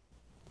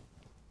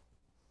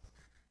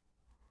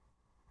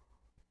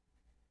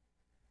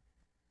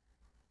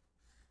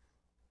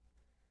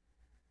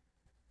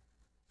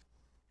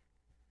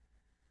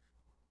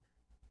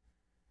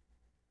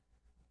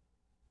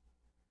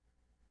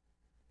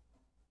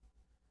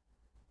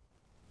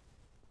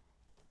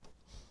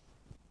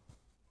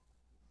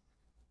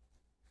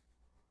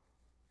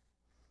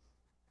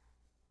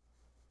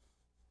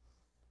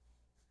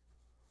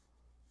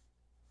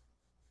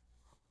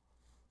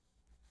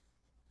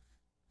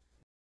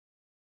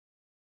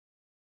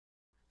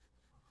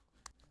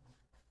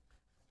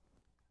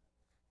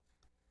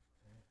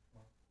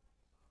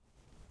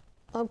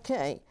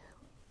 Okay,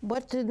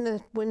 what's in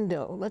the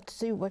window? Let's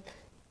see what.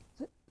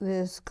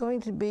 There's going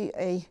to be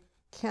a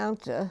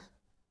counter.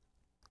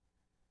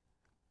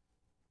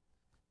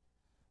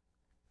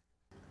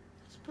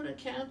 Let's put a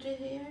counter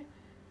here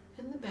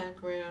in the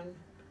background,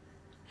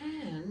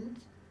 and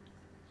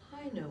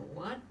I know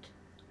what,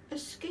 a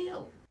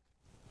scale.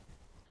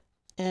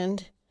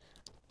 And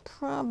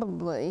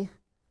probably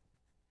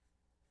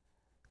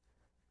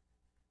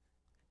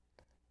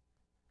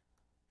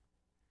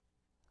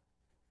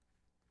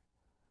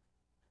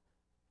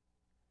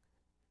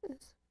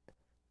this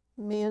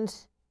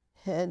man's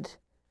head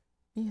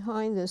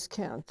behind this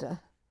counter.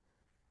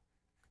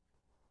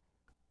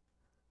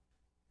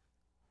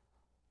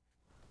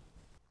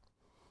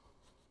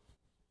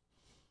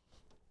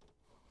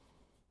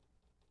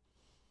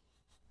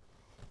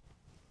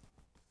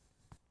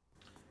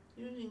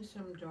 Using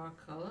some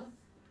dark color,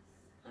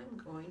 I'm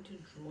going to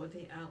draw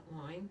the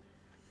outline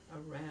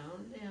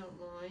around the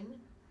outline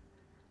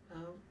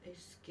of a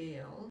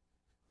scale.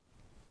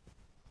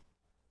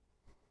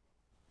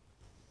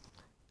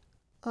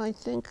 I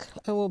think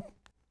I will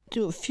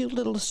do a few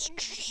little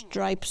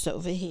stripes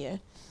over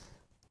here.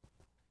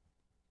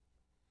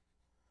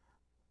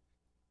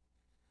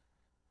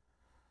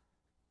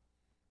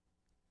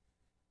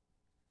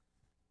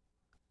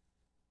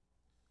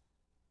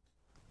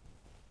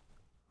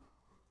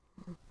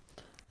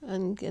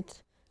 And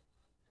get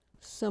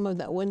some of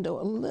that window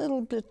a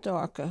little bit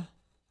darker.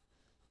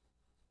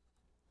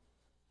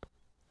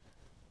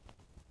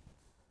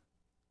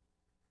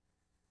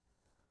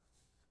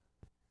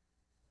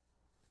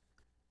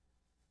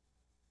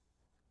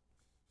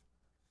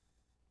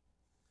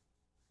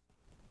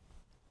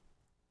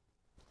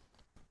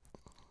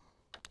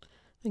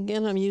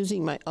 Again, I'm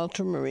using my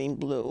ultramarine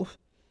blue.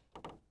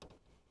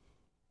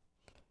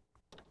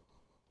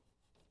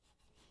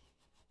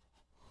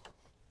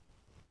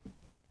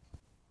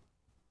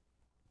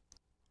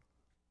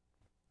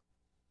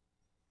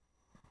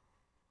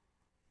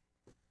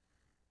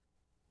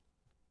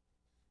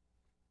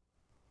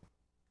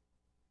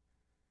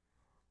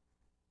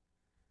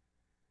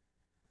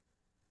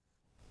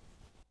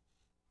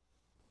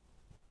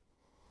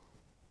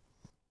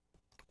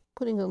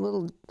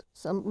 Putting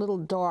some little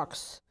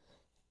darks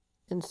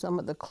in some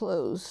of the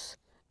clothes,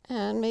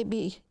 and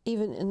maybe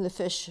even in the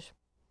fish.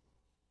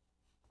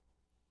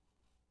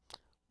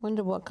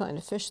 Wonder what kind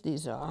of fish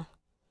these are.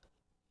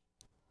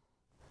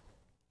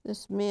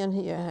 This man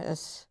here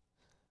has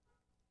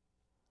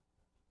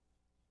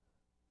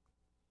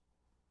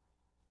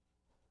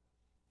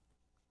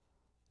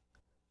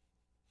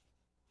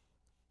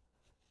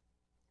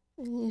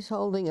he's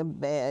holding a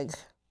bag.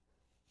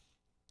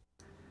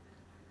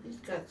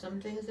 He's got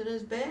some things in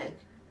his bag.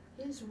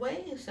 He's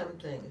weighing some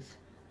things.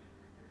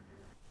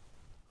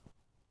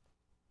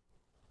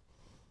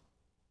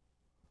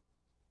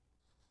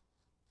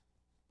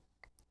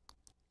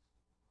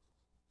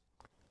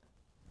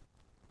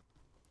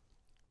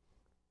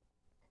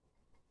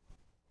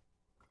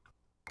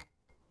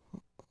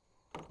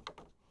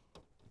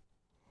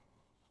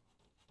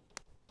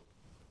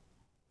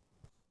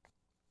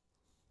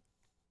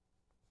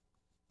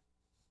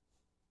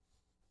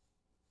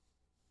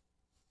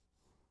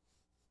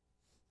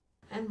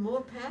 And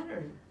more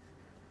pattern.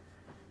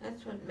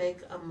 That's what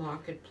makes a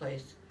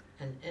marketplace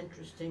an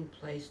interesting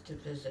place to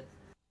visit.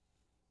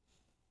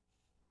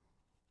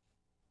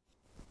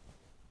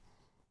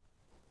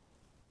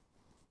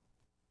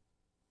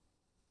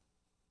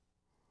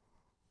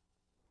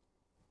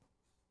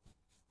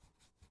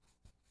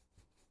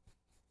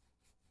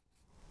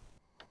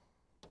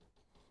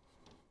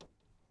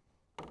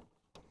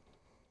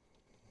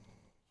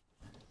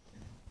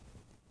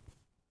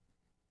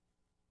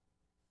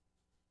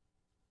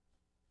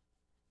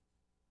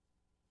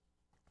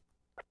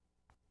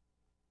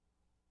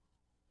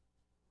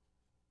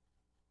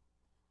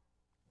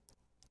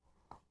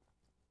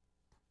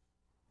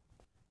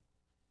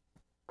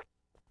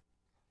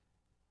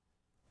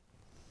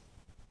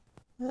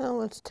 Now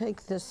let's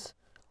take this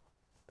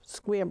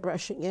square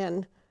brush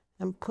again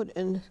and put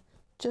in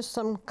just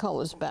some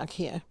colors back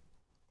here.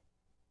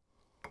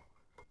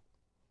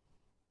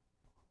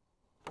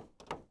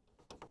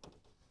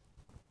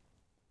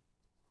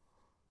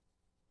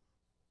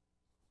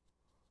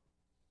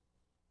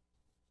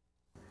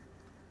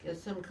 Get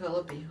some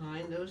color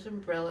behind those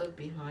umbrellas,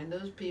 behind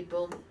those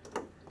people,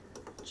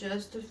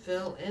 just to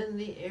fill in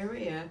the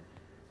area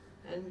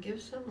and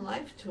give some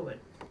life to it.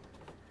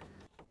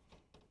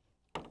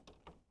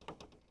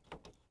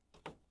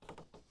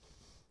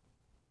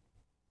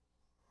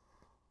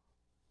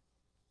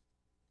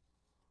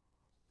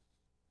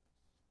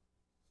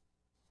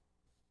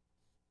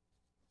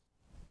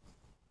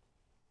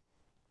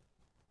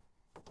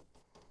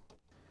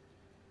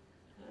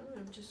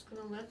 I'm just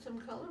going to let some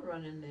color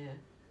run in there.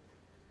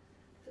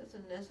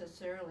 Doesn't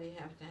necessarily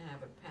have to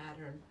have a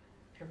pattern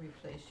every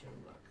place you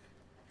look.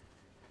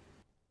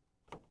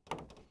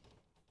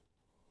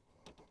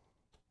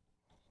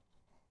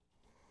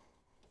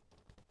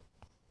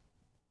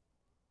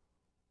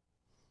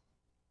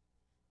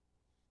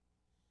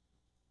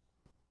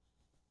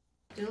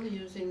 Still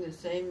using the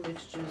same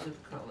mixtures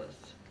of colors.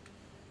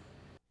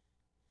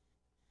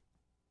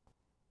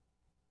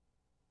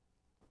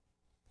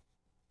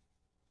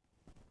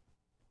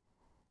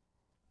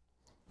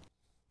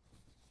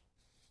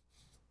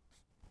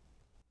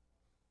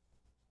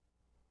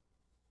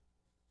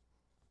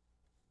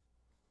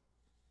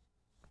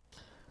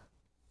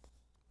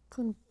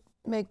 Can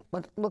make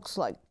what looks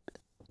like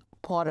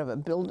part of a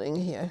building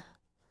here.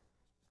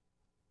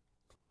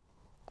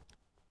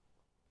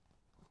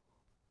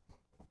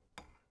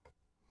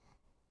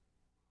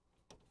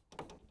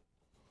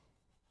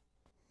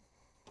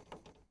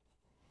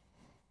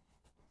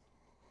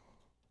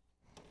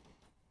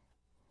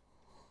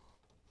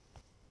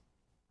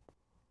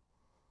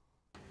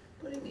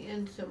 Putting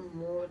in some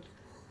more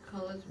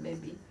colors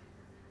maybe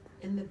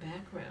in the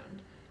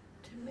background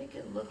to make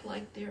it look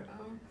like there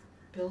are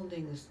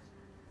buildings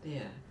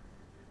there.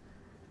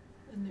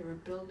 And there are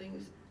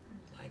buildings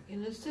like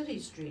in a city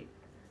street.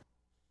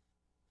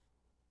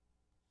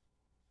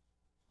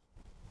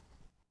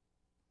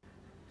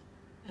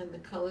 And the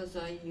colors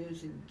I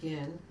use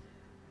again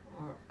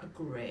are a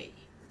gray.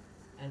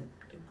 And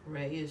the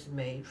gray is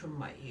made from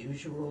my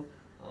usual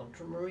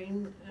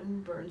ultramarine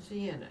and burnt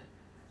sienna.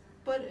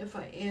 But if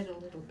I add a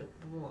little bit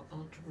more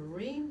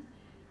ultramarine,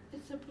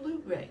 it's a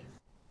blue-gray.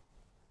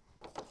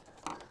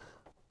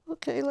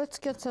 Okay, let's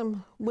get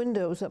some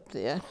windows up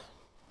there.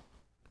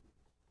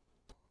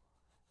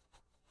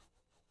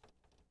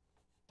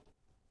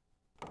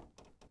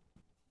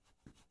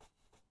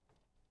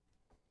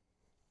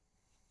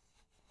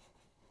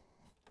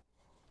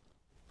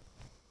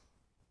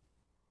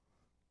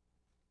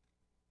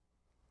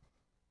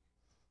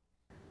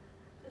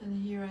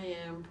 And here I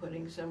am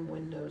putting some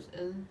windows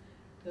in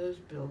those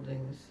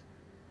buildings,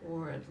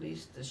 or at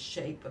least the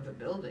shape of a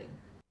building.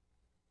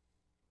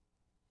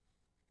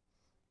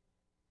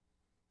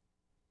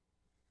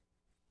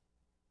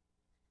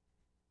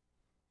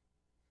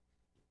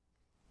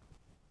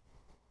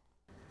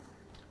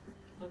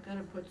 I've got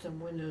to put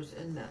some windows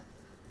in that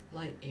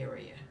light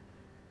area.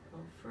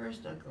 Well,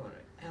 first I'm going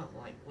to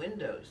outline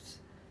windows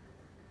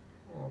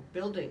or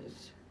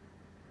buildings.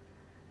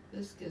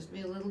 This gives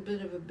me a little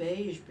bit of a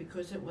beige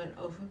because it went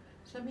over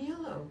some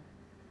yellow.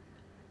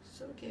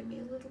 So it gave me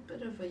a little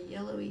bit of a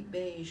yellowy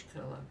beige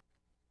color.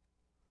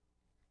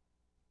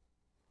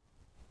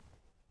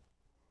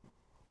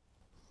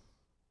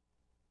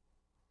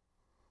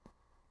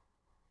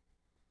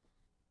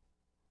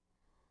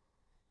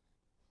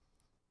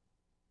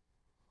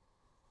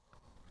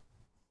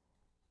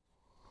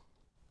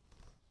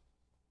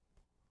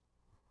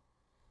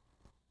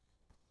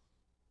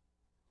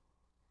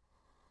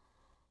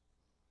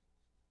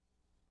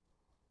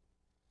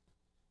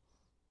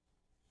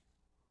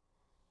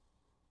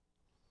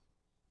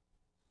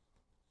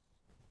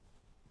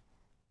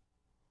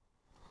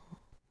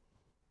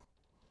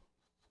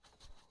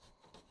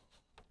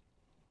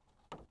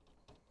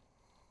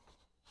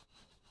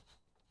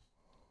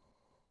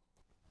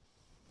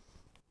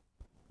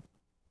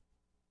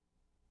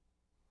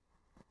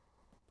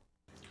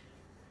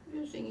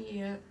 Using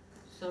here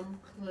some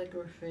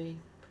calligraphy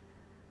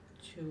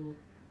to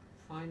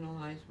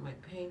finalize my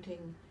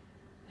painting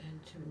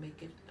and to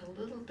make it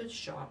a little bit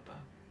sharper.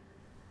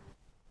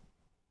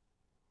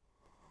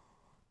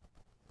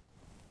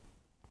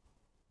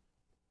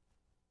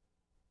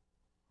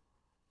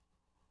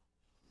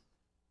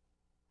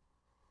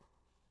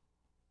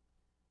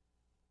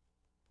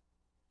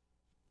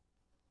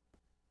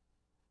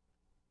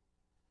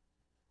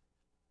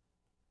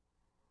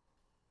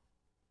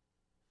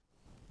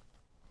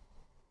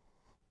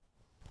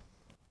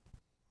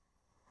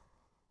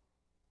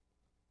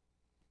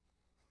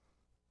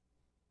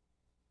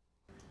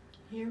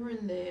 Here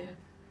and there,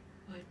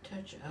 I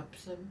touch up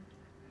some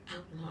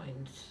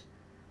outlines.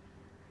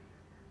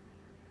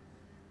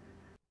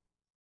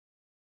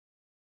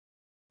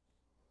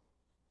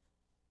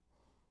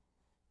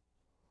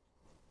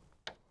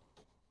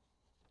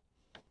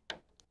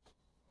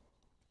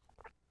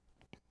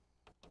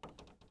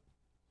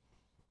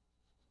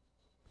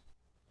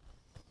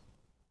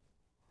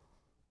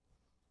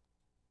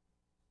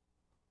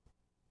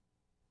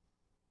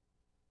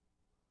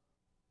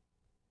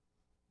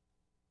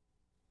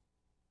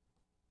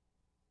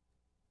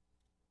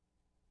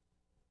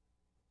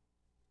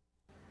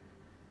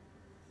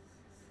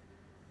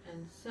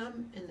 And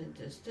some in the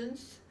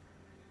distance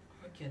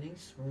are getting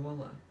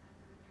smaller.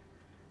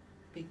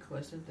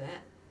 Because of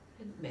that,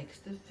 it makes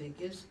the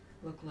figures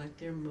look like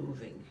they're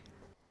moving.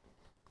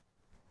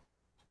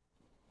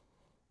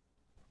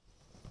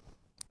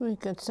 We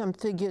got some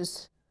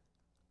figures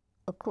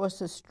across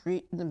the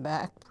street in the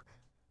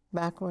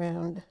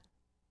background.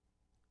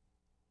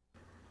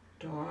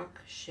 Dark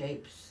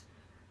shapes,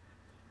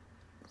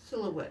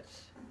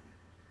 silhouettes.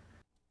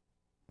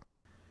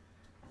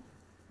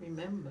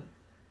 Remember,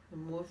 the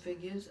more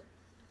figures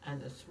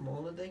and the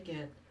smaller they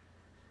get,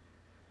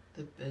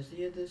 the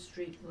busier the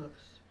street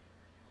looks.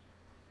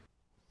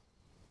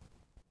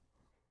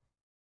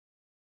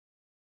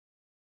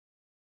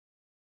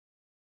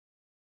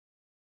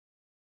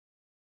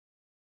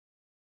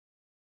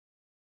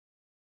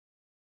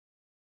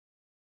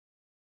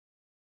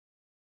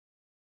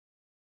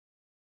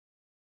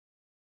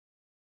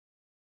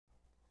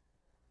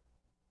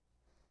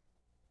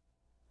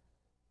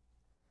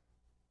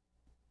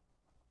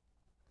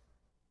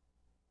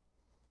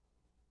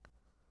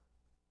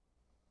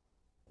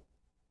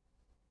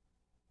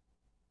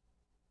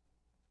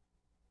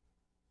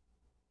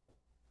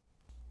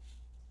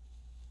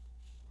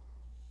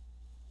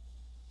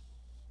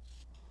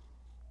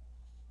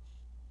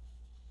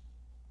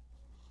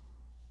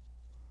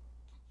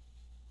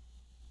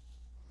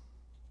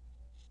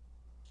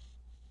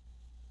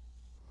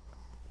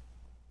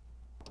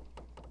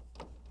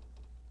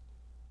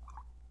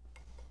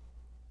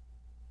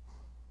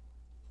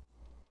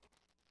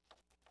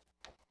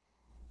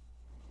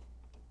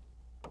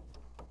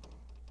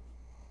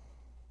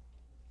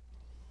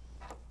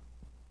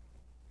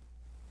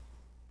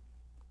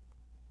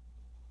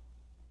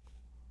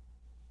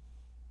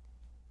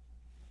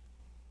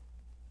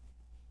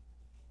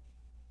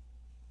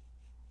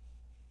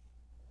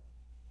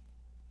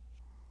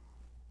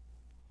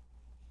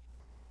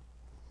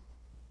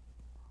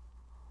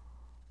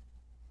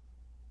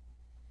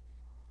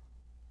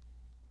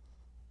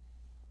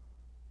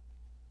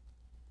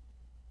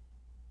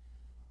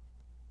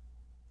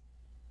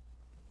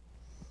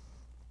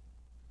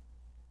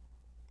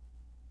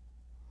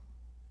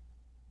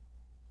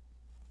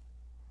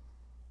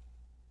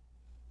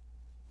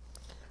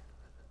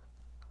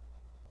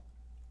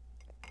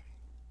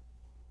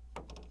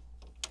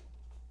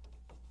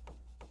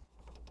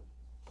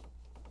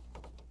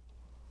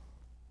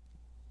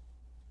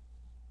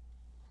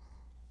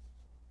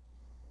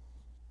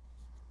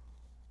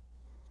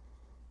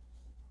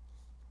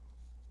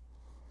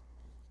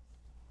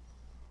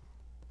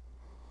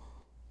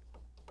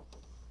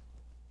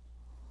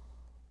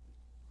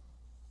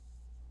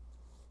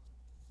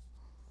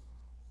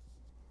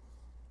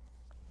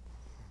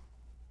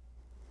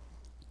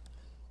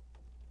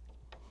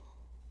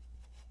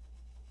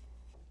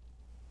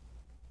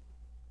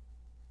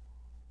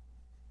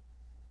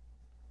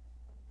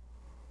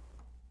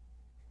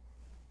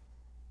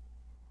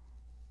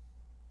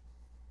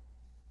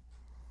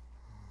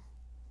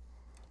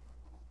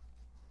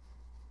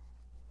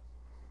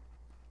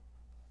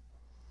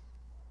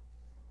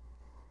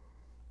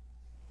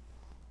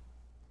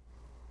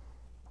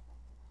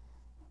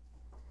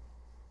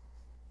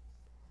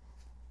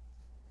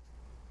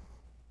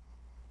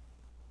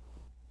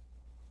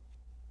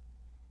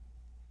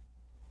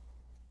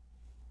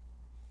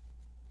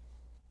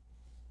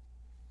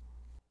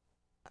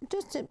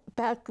 just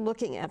about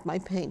looking at my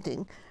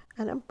painting,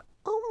 and I'm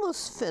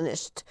almost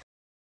finished.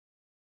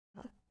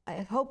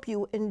 I hope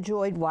you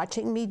enjoyed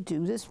watching me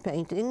do this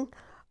painting.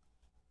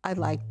 I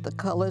liked the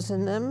colors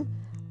in them.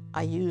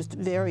 I used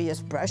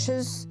various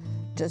brushes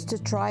just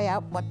to try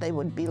out what they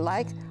would be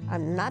like.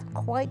 I'm not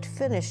quite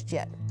finished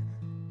yet.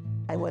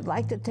 I would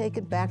like to take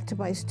it back to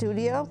my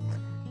studio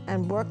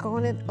and work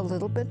on it a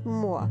little bit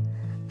more.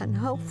 And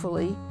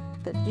hopefully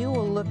that you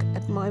will look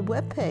at my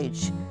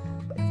webpage,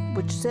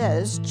 which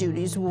says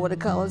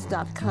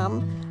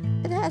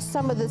judyswatercolors.com. It has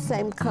some of the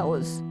same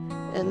colors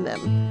in them.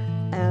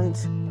 And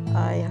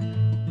I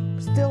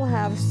still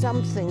have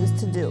some things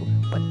to do,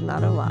 but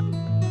not a lot.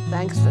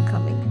 Thanks for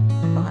coming.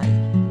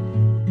 Bye.